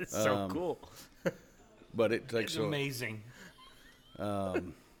That is so cool. but it takes It's amazing.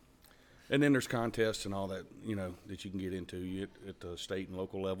 and then there's contests and all that, you know, that you can get into at the state and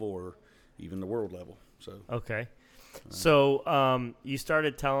local level or even the world level. So Okay. So you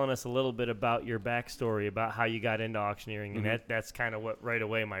started telling us a little bit about your backstory, about how you got into auctioneering, and that's kind of what right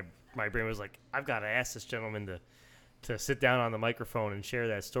away my brain was like, I've got to ask this gentleman to sit down on the microphone and share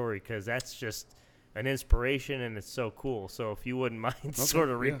that story, because that's just an inspiration and it's so cool. So if you wouldn't mind sort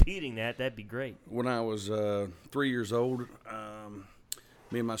of repeating that'd be great. when I was 3 years old,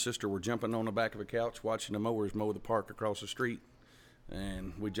 me and my sister were jumping on the back of a couch watching the mowers mow the park across the street.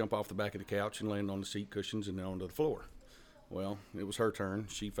 And we'd jump off the back of the couch and land on the seat cushions and then onto the floor. Well, it was her turn.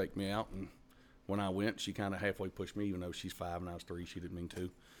 She faked me out, and when I went, she kind of halfway pushed me, even though she's 5 and I was 3. She didn't mean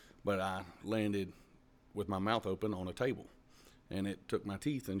to. But I landed with my mouth open on a table, and it took my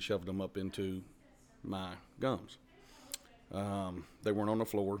teeth and shoved them up into my gums. They weren't on the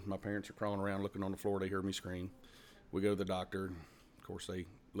floor. My parents are crawling around looking on the floor. They heard me scream. We go to the doctor. Of course, they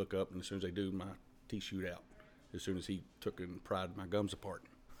look up, and as soon as they do, my teeth shoot out. As soon as he took and pried my gums apart.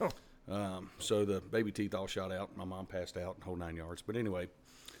 So the baby teeth all shot out. My mom passed out, whole 9 yards. But anyway,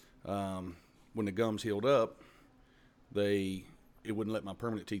 when the gums healed up, it wouldn't let my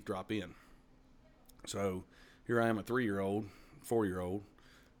permanent teeth drop in. So here I am, a 3-year-old, 4-year-old,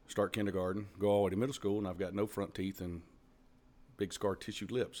 start kindergarten, go all the way to middle school, and I've got no front teeth and big scar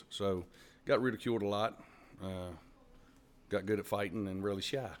tissued lips. So got ridiculed a lot, got good at fighting and really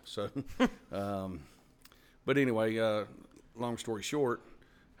shy. So, but anyway, long story short,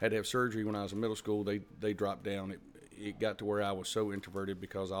 had to have surgery when I was in middle school. They dropped down. It got to where I was so introverted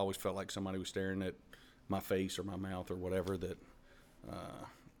because I always felt like somebody was staring at my face or my mouth or whatever that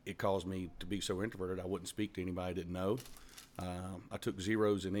it caused me to be so introverted I wouldn't speak to anybody I didn't know. I took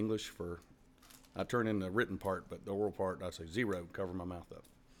zeros in English I turned in the written part, but the oral part, I'd say zero, cover my mouth up.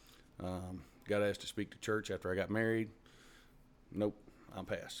 Got asked to speak to church after I got married. Nope, I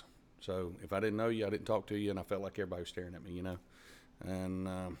passed. So if I didn't know you, I didn't talk to you, and I felt like everybody was staring at me, you know.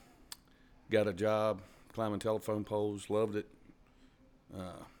 And got a job climbing telephone poles, loved it.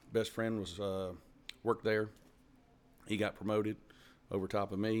 Best friend was worked there. He got promoted over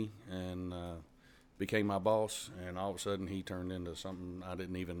top of me and became my boss, and all of a sudden he turned into something I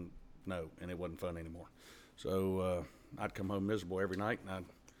didn't even know, and it wasn't fun anymore. So I'd come home miserable every night, and I'd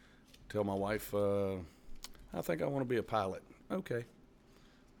tell my wife, I think I want to be a pilot. Okay.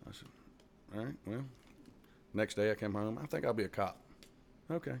 I said, all right, well, next day I came home, I think I'll be a cop.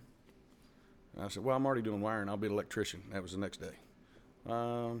 Okay. I said, well, I'm already doing wiring. I'll be an electrician. That was the next day.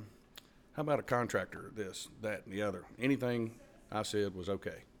 How about a contractor, this, that, and the other? Anything I said was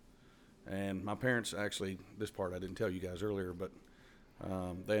okay. And my parents actually, this part I didn't tell you guys earlier, but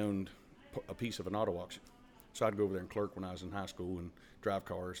they owned a piece of an auto auction. So I'd go over there and clerk when I was in high school and drive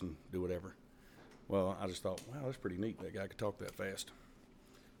cars and do whatever. Well, I just thought, wow, that's pretty neat. That guy could talk that fast.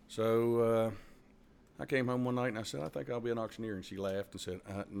 So I came home one night and I said, I think I'll be an auctioneer. And she laughed and said,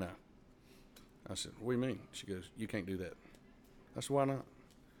 no. I said, what do you mean? She goes, you can't do that. I said, why not?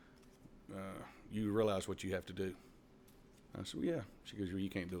 You realize what you have to do. I said, well, yeah. She goes, well, you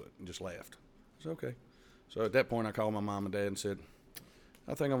can't do it, and just laughed. I said, okay. So at that point, I called my mom and dad and said,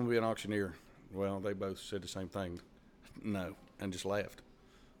 I think I'm going to be an auctioneer. Well, they both said the same thing, no, and just laughed.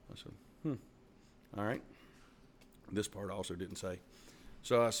 I said, all right. This part I also didn't say.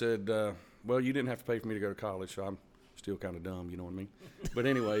 So I said, well, you didn't have to pay for me to go to college, so I'm still kind of dumb, you know what I mean? But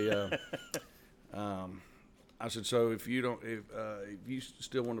anyway, I said, so if you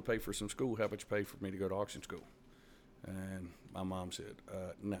still want to pay for some school, how about you pay for me to go to auction school? And my mom said,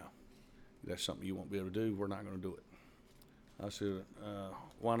 no, that's something you won't be able to do. We're not going to do it. I said,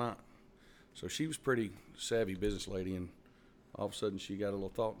 why not? So she was pretty savvy business lady, and all of a sudden she got a little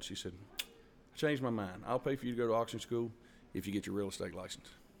thought, and she said, I changed my mind. I'll pay for you to go to auction school if you get your real estate license.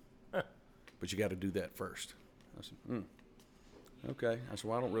 But you got to do that first. I said, okay. I said,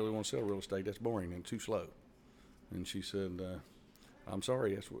 well, I don't really want to sell real estate. That's boring and too slow. And she said, I'm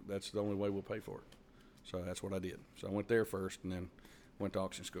sorry. That's the only way we'll pay for it. So that's what I did. So I went there first and then went to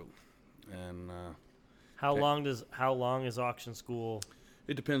auction school. And How long is auction school?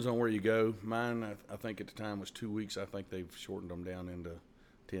 it depends on where you go. Mine, I think at the time was 2 weeks. I think they've shortened them down into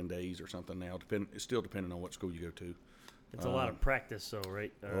 10 days or something now. It's still depending on what school you go to. It's a lot of practice, though,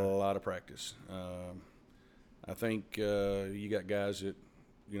 right? A lot of practice. I think you got guys that,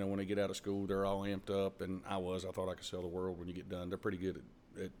 you know, when they get out of school, they're all amped up, and I thought I could sell the world when you get done. They're pretty good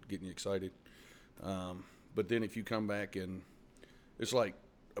at getting you excited. But then if you come back and it's like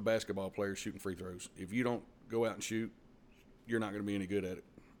a basketball player shooting free throws. If you don't go out and shoot, you're not going to be any good at it.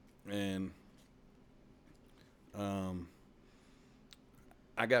 And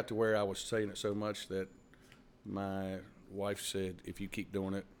I got to where I was saying it so much that my wife said, if you keep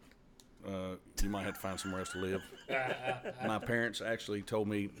doing it, you might have to find somewhere else to live. My parents actually told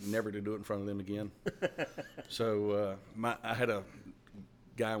me never to do it in front of them again. So I had a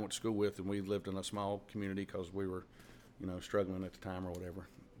guy I went to school with, and we lived in a small community because we were, you know, struggling at the time or whatever.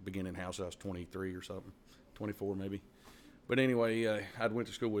 Beginning house, I was 23 or something, 24 maybe. But anyway, I went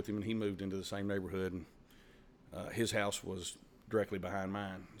to school with him, and he moved into the same neighborhood, and his house was directly behind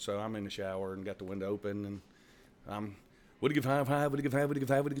mine. So I'm in the shower and got the window open, and I'm, would he give 5, would he give 5, would he give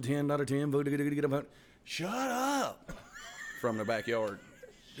 5, would he give 10, $10, would he give a vote? Shut up! From the backyard.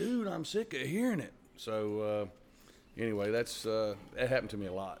 Dude, I'm sick of hearing it. So anyway, that happened to me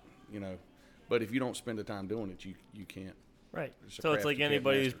a lot, you know. But if you don't spend the time doing it, you can't. Right. It's a So it's craft like you can't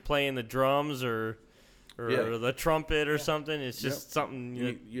anybody who's master. playing the drums or Yeah. the trumpet or something. It's just something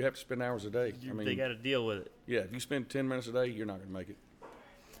You have to spend hours a day. they got to deal with it. Yeah, if you spend 10 minutes a day, you're not going to make it.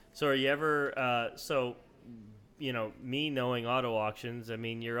 So are you ever you know, me knowing auto auctions, I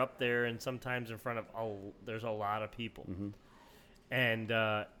mean, you're up there and sometimes in front of there's a lot of people. Mm-hmm. And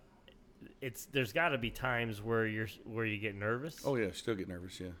there's got to be times where you get nervous. Oh, yeah, still get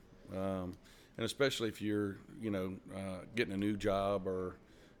nervous, yeah. And especially if you're, you know, getting a new job or,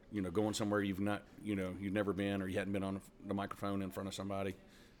 you know, going somewhere you've never been or you hadn't been on the microphone in front of somebody.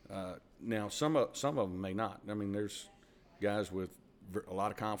 Now, some of them may not. I mean, there's guys with a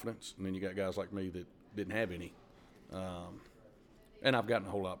lot of confidence, and then you got guys like me that didn't have any. And I've gotten a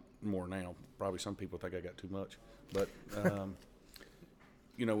whole lot more now. Probably some people think I got too much. But,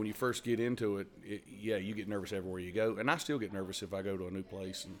 you know, when you first get into it, you get nervous everywhere you go. And I still get nervous if I go to a new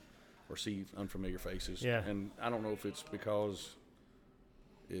place or see unfamiliar faces. Yeah. And I don't know if it's because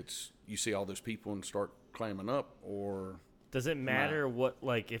you see all those people and start clamming up, or Does it matter what,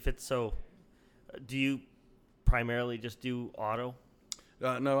 like, if it's so, do you primarily just do auto?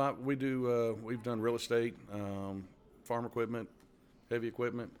 no, we've done real estate, farm equipment, heavy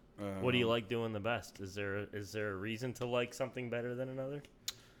equipment. What do you like doing the best? Is there a reason to like something better than another?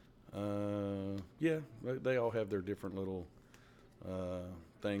 Yeah, they all have their different little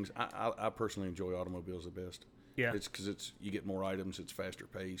things. I personally enjoy automobiles the best. Yeah. It's because you get more items. It's faster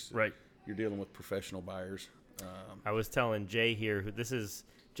paced. Right. You're dealing with professional buyers. I was telling Jay here,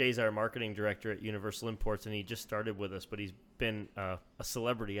 Jay's our marketing director at Universal Imports, and he just started with us, but he's been a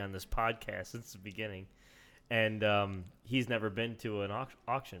celebrity on this podcast since the beginning. And he's never been to an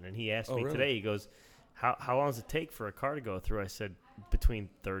auction. And he asked me really? today, he goes, how long does it take for a car to go through? I said, between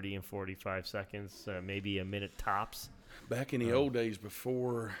 30 and 45 seconds, maybe a minute tops. Back in the old days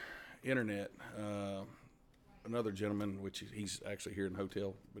before internet, another gentleman, which he's actually here in the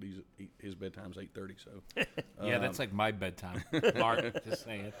hotel, but his bedtime's 8:30. So Yeah, that's like my bedtime. Mark, just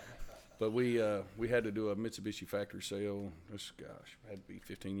saying. But we had to do a Mitsubishi factory sale. This, gosh, had to be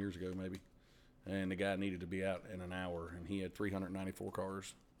 15 years ago maybe. And the guy needed to be out in an hour, and he had 394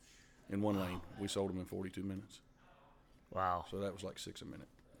 cars in one lane. We sold them in 42 minutes. Wow. So that was like 6 a minute.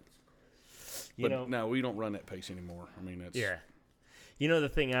 You But know, no, we don't run that pace anymore. I mean, that's yeah. You know, the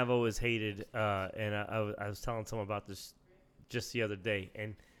thing I've always hated, and I was telling someone about this just the other day,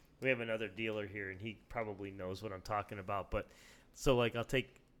 and we have another dealer here, and he probably knows what I'm talking about. But so, like, I'll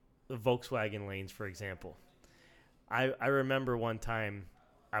take the Volkswagen lanes, for example. I remember one time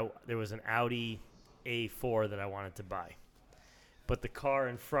there was an Audi A4 that I wanted to buy, but the car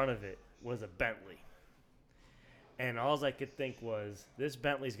in front of it was a Bentley. And all I could think was, this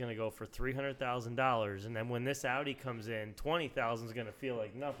Bentley's going to go for $300,000, and then when this Audi comes in, $20,000 is going to feel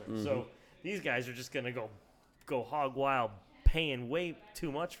like nothing. Mm-hmm. So these guys are just going to go hog wild, paying way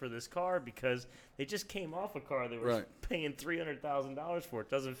too much for this car because they just came off a car that was Right. paying $300,000 for. It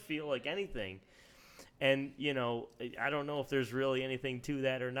doesn't feel like anything. And, you know, I don't know if there's really anything to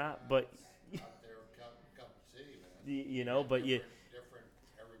that or not, but, you know, but you...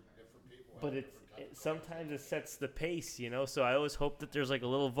 But sometimes it sets the pace, you know. So I always hope that there's like a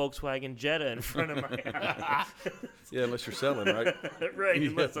little Volkswagen Jetta in front of my house. Yeah, unless you're selling, right? Right, Yeah.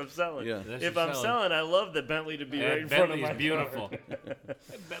 unless I'm selling. Yeah. Unless If you're I'm selling, I love the Bentley to be right in front of my beautiful. car.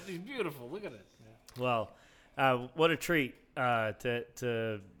 That Bentley's beautiful. Look at it. Well, what a treat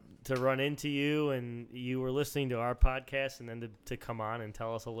to run into you, and you were listening to our podcast, and then to come on and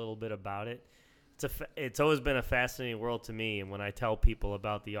tell us a little bit about it. It's always been a fascinating world to me, and when I tell people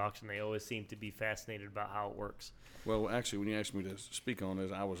about the auction, they always seem to be fascinated about how it works. Well, actually, when you asked me to speak on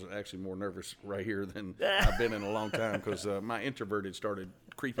this, I was actually more nervous right here than I've been in a long time because my introverted started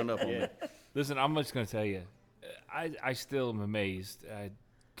creeping up on me. Listen, I'm just going to tell you, I still am amazed. I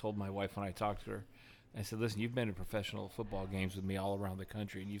told my wife when I talked to her, I said, listen, you've been to professional football games with me all around the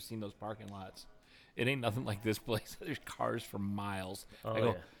country, and you've seen those parking lots. It ain't nothing like this place. There's cars for miles. Oh, I go,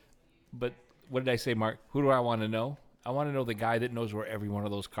 yeah. but what did I say, Mark? Who do I want to know? I want to know the guy that knows where every one of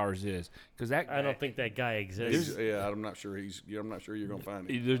those cars is, because that guy, I don't think that guy exists. Yeah, I'm not sure I'm not sure you're gonna find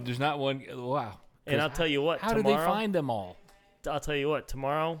it. there's not one. Wow. And I'll tell you what, How tomorrow, do they find them all? I'll tell you what,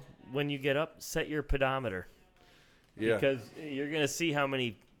 tomorrow when you get up, set your pedometer Yeah, because you're going to see how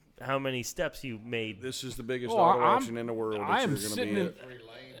many steps you made. this is the biggest Oh, auto I'm- auction in the world. I that am you're gonna sitting be in- at. 3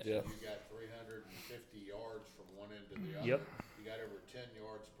 lanes, Yeah. you got 350 yards from one end to the other. Yep. You got over 10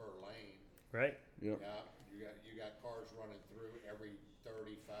 yards per lane. Right? Yep. Yeah, you got cars running through every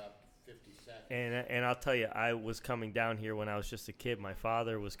 35, 50 seconds. And I'll tell you, I was coming down here when I was just a kid. My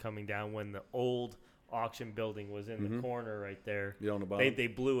father was coming down when the old auction building was in the corner right there. Yeah, on the bottom. They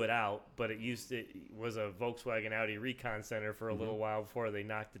blew it out, but it was a Volkswagen Audi Recon Center for a little while before they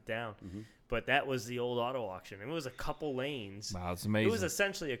knocked it down. But that was the old auto auction. It was a couple lanes. Wow, it's amazing. It was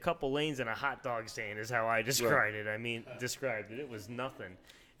essentially a couple lanes and a hot dog stand is how I described it. I mean, described it. It was nothing.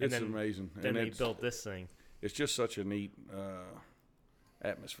 And It's then, amazing. Then And they it's- built this thing. It's just such a neat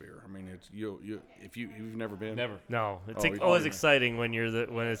atmosphere. I mean, it's if you've never been. Never. No, it's Oh, you always probably- exciting when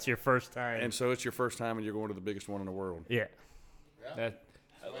when it's your first time. And so it's your first time and you're going to the biggest one in the world. yeah. That, That's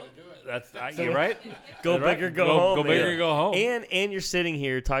the way to do it. that's you're right. Go That's right. big or go home. Go big man. or go home. And you're sitting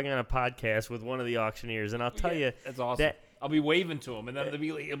here talking on a podcast with one of the auctioneers, and I'll tell you That's awesome. that I'll be waving to him, and then he'll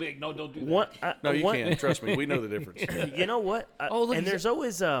be like, no, don't do that. one. No, you one, can't. Trust me. We know the difference. You know what? Oh, look, and he's- there's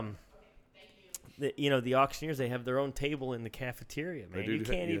always the auctioneers. They have their own table in the cafeteria, man. do You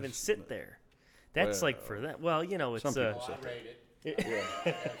do- can't even yes. sit there. That's like for that. Well, it's Some people say I rate it.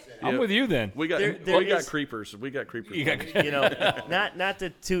 I'm Yeah. with you then. We got There we got is- creepers. We got creepers. You got- not to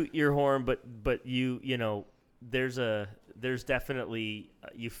toot your horn, but there's definitely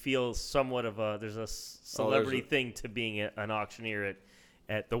you feel somewhat of there's a celebrity thing to being an auctioneer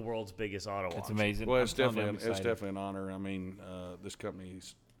at the world's biggest auto It's auction. amazing. Well, I'm it's telling you, definitely I'm it's excited. definitely an honor. I mean, this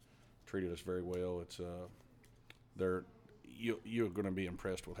company's treated us very well. It's you're going to be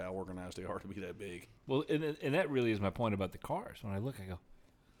impressed with how organized they are to be that big. Well, and that really is my point about the cars. When I look, I go,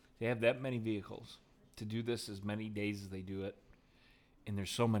 they have that many vehicles to do this as many days as they do it, and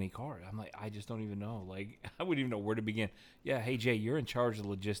there's so many cars. I'm like, I just don't even know. Like, I wouldn't even know where to begin. Yeah, hey Jay, you're in charge of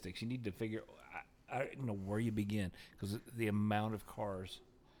logistics. You need to figure. I don't know where you begin because the amount of cars,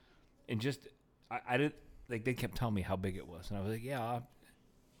 and just I didn't like. They kept telling me how big it was, and I was like, yeah.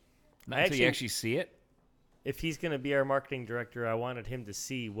 Not until you actually see it. If he's going to be our marketing director, I wanted him to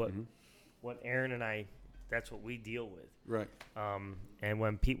see what Aaron and I. That's what we deal with. Right. And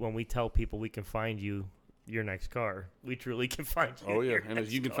when we tell people we can find you your next car, we truly can find you. Oh yeah, your and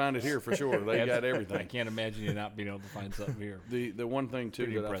next you can car. find it here for sure. They got I everything. can't imagine you not being able to find something here. The one thing too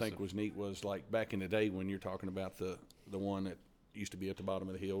Pretty that I think impressive. was neat was like back in the day when you're talking about the one that used to be at the bottom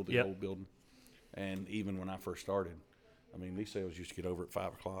of the hill, the Yep. old building, and even when I first started, I mean these sales used to get over at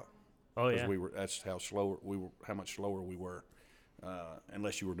 5 o'clock. Oh yeah. That's how slower we were. How much slower we were,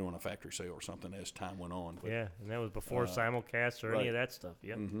 unless you were doing a factory sale or something as time went on. But, Yeah, and that was before simulcast or any right. of that stuff.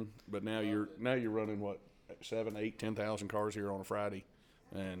 Yep. But now you're running what 7, 8, 10,000 cars here on a Friday,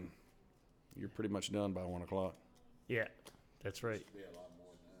 and you're pretty much done by 1 o'clock. Yeah, that's right. Be a lot more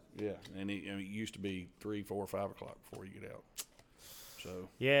than that. Yeah, and it used to be 3, 4, 5 o'clock before you get out. So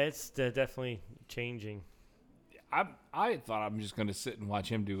Yeah, it's definitely changing. I thought I'm just going to sit and watch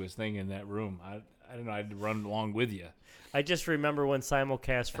him do his thing in that room. I didn't know I had to run along with you. I just remember when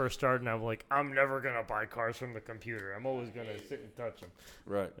simulcast first started, and I'm like, I'm never gonna buy cars from the computer. I'm always gonna sit and touch them.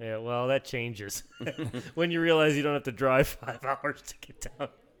 right. Yeah, well, that changes when you realize you don't have to drive 5 hours to get down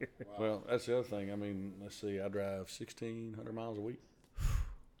here. Well, that's the other thing. I mean, let's see. I drive 1,600 miles a week,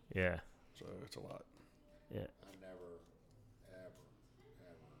 Yeah, so it's a lot. yeah. I never, ever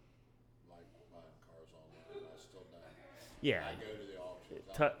like buying cars online. I still don't. Yeah, I go to the auctions.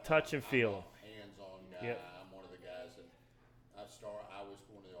 touch and feel. I'm a hands-on guy. Yep. I'm one of the guys that I was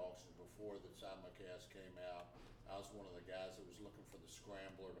one of the auctions before the simulcast came out. I was one of the guys that was looking for the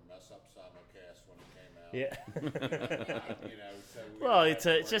scrambler to mess up simulcast when it came out. Yeah. So Well, it's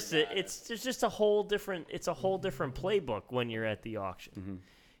just a whole different. It's a whole different playbook when you're at the auction.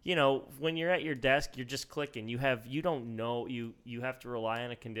 You know, when you're at your desk, you're just clicking. You don't know. You have to rely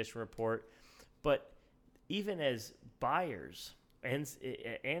on a condition report. But even as buyers,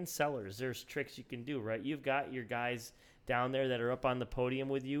 and sellers, there's tricks you can do, right? You've got your guys down there that are up on the podium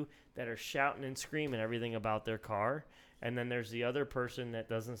with you that are shouting and screaming everything about their car. And then there's the other person that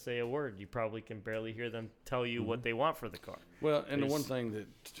doesn't say a word. You probably can barely hear them tell you what they want for the car. Well, and the one thing that,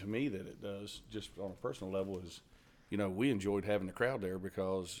 to me, that it does, just on a personal level, is, we enjoyed having the crowd there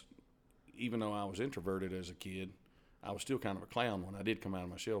because even though I was introverted as a kid, I was still kind of a clown when I did come out of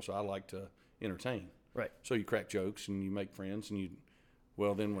my shell, so I like to entertain. Right. So you crack jokes and you make friends, and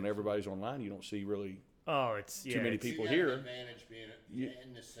then when everybody's online, you don't see really too many people you here. got an advantage being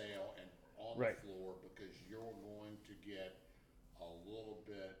in the sale and on Right. the floor because you're going to get a little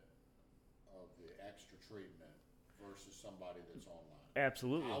bit of the extra treatment versus somebody that's online.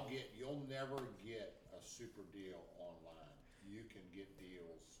 Absolutely. You'll never get a super deal online. You can get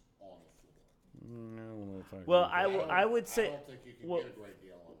deals on the floor. I don't know if I Well, agree with that. I would say. I don't think you can well, get a great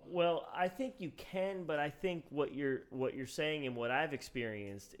deal online. Well, I think you can, but I think what you're saying and what I've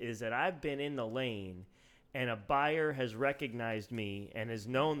experienced is that I've been in the lane, and a buyer has recognized me and has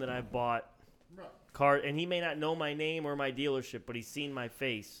known that I've bought Right. car, and he may not know my name or my dealership, but he's seen my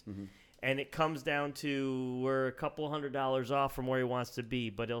face. And it comes down to we're a couple $100 off from where he wants to be,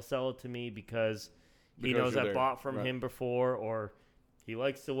 but he'll sell it to me because he knows you're I there. bought from Right. him before, or he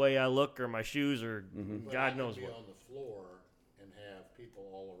likes the way I look or my shoes, or But God I knows can be what. on the floor and have people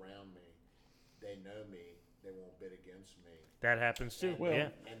all around me. They know me. They won't bid against me. That happens too. Well, yeah.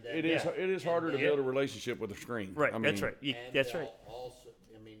 And then, It is. Yeah. It is harder to And build a relationship with a screen. Right. I mean, That's right. And That's right. Also,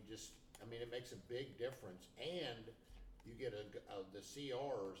 it makes a big difference. And you get the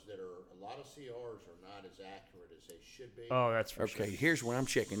CRs that are, a lot of CRs are not as accurate as they should be. Oh, that's for sure. Okay, here's where I'm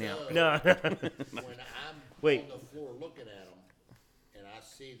checking out. So, No. when I'm Wait. on the floor looking at them, and I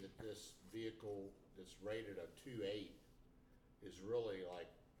see that this vehicle that's rated a 2.8 is really like,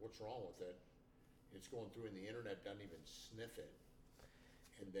 what's wrong with it? It's going through and the internet doesn't even sniff it.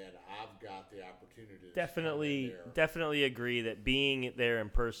 And then I've got the opportunity to definitely come in there. definitely agree that being there in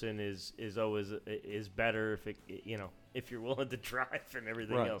person is always better if you're willing to drive and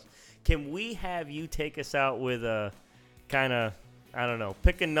everything Right. else. Can we have you take us out with a kind of, I don't know,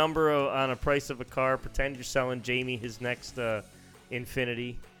 pick a number on a price of a car, pretend you're selling Jamie his next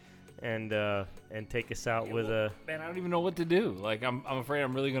Infiniti, and take us out with a. Man, I don't even know what to do. Like, I'm afraid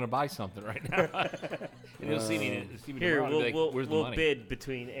I'm really going to buy something right now. And you'll see me Here, tomorrow and be like, where's the we'll money? bid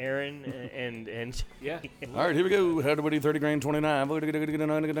between Aaron and Yeah. All right, here we go. How do we do 30 grand 29?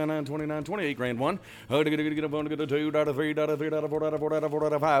 29, 28 grand 1. How do we get a 1 to get a 2, dot a 3, dot a 3, dot a 4, dot a 4, dot a 4,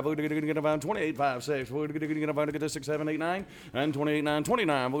 dot a 5. We're going to get a 28, 5, 6. We're going to get a 6, 7, 8, 9. And 28, 9,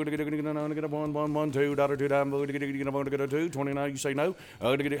 29. We're going to get a 1, 1, 1, 2, dot a 2, dot. We're going to get a 1 to get a 2. 29, you say no.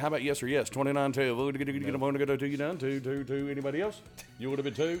 How about yes or yes? 29, 2. We're going to get a 1 to get a 2. You done? 2, 2, 2. Anybody else? You would have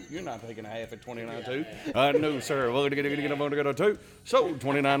been 2. You're not taking a half at 29, 2. No, sir. We're going to get a 1 to get a 2. So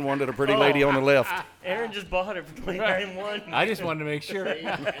 29, 1 to the pretty lady on the left. Aaron just bought it for 29.1. I just wanted to make sure. And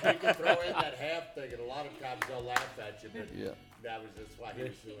you can throw in that half thing, and a lot of times they'll laugh at you, but Yeah. that's why he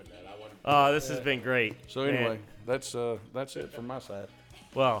was doing that. I wanted Oh, this has been great. So Man. anyway, that's it from my side.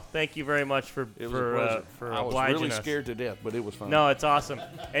 Well, thank you very much for It was a pleasure. for I was obliging really us. scared to death, but it was fun. No, it's awesome.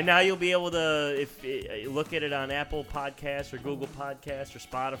 And now you'll be able to look at it on Apple Podcasts or Google Podcasts or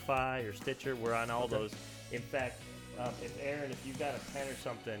Spotify or Stitcher. We're on all those. In fact, if you've got a pen or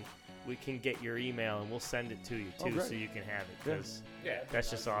something, we can get your email and we'll send it to you too, great. so you can have it. Yeah. 'Cause Yeah.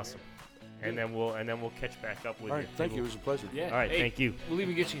 that's just awesome. And then we'll catch back up with All you. right, thank you. It was a pleasure. Yeah. All right, Hey, thank you. We'll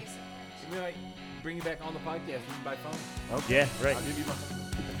even get you. We might bring you back on the podcast even by phone. Yeah, right. I'll give you my.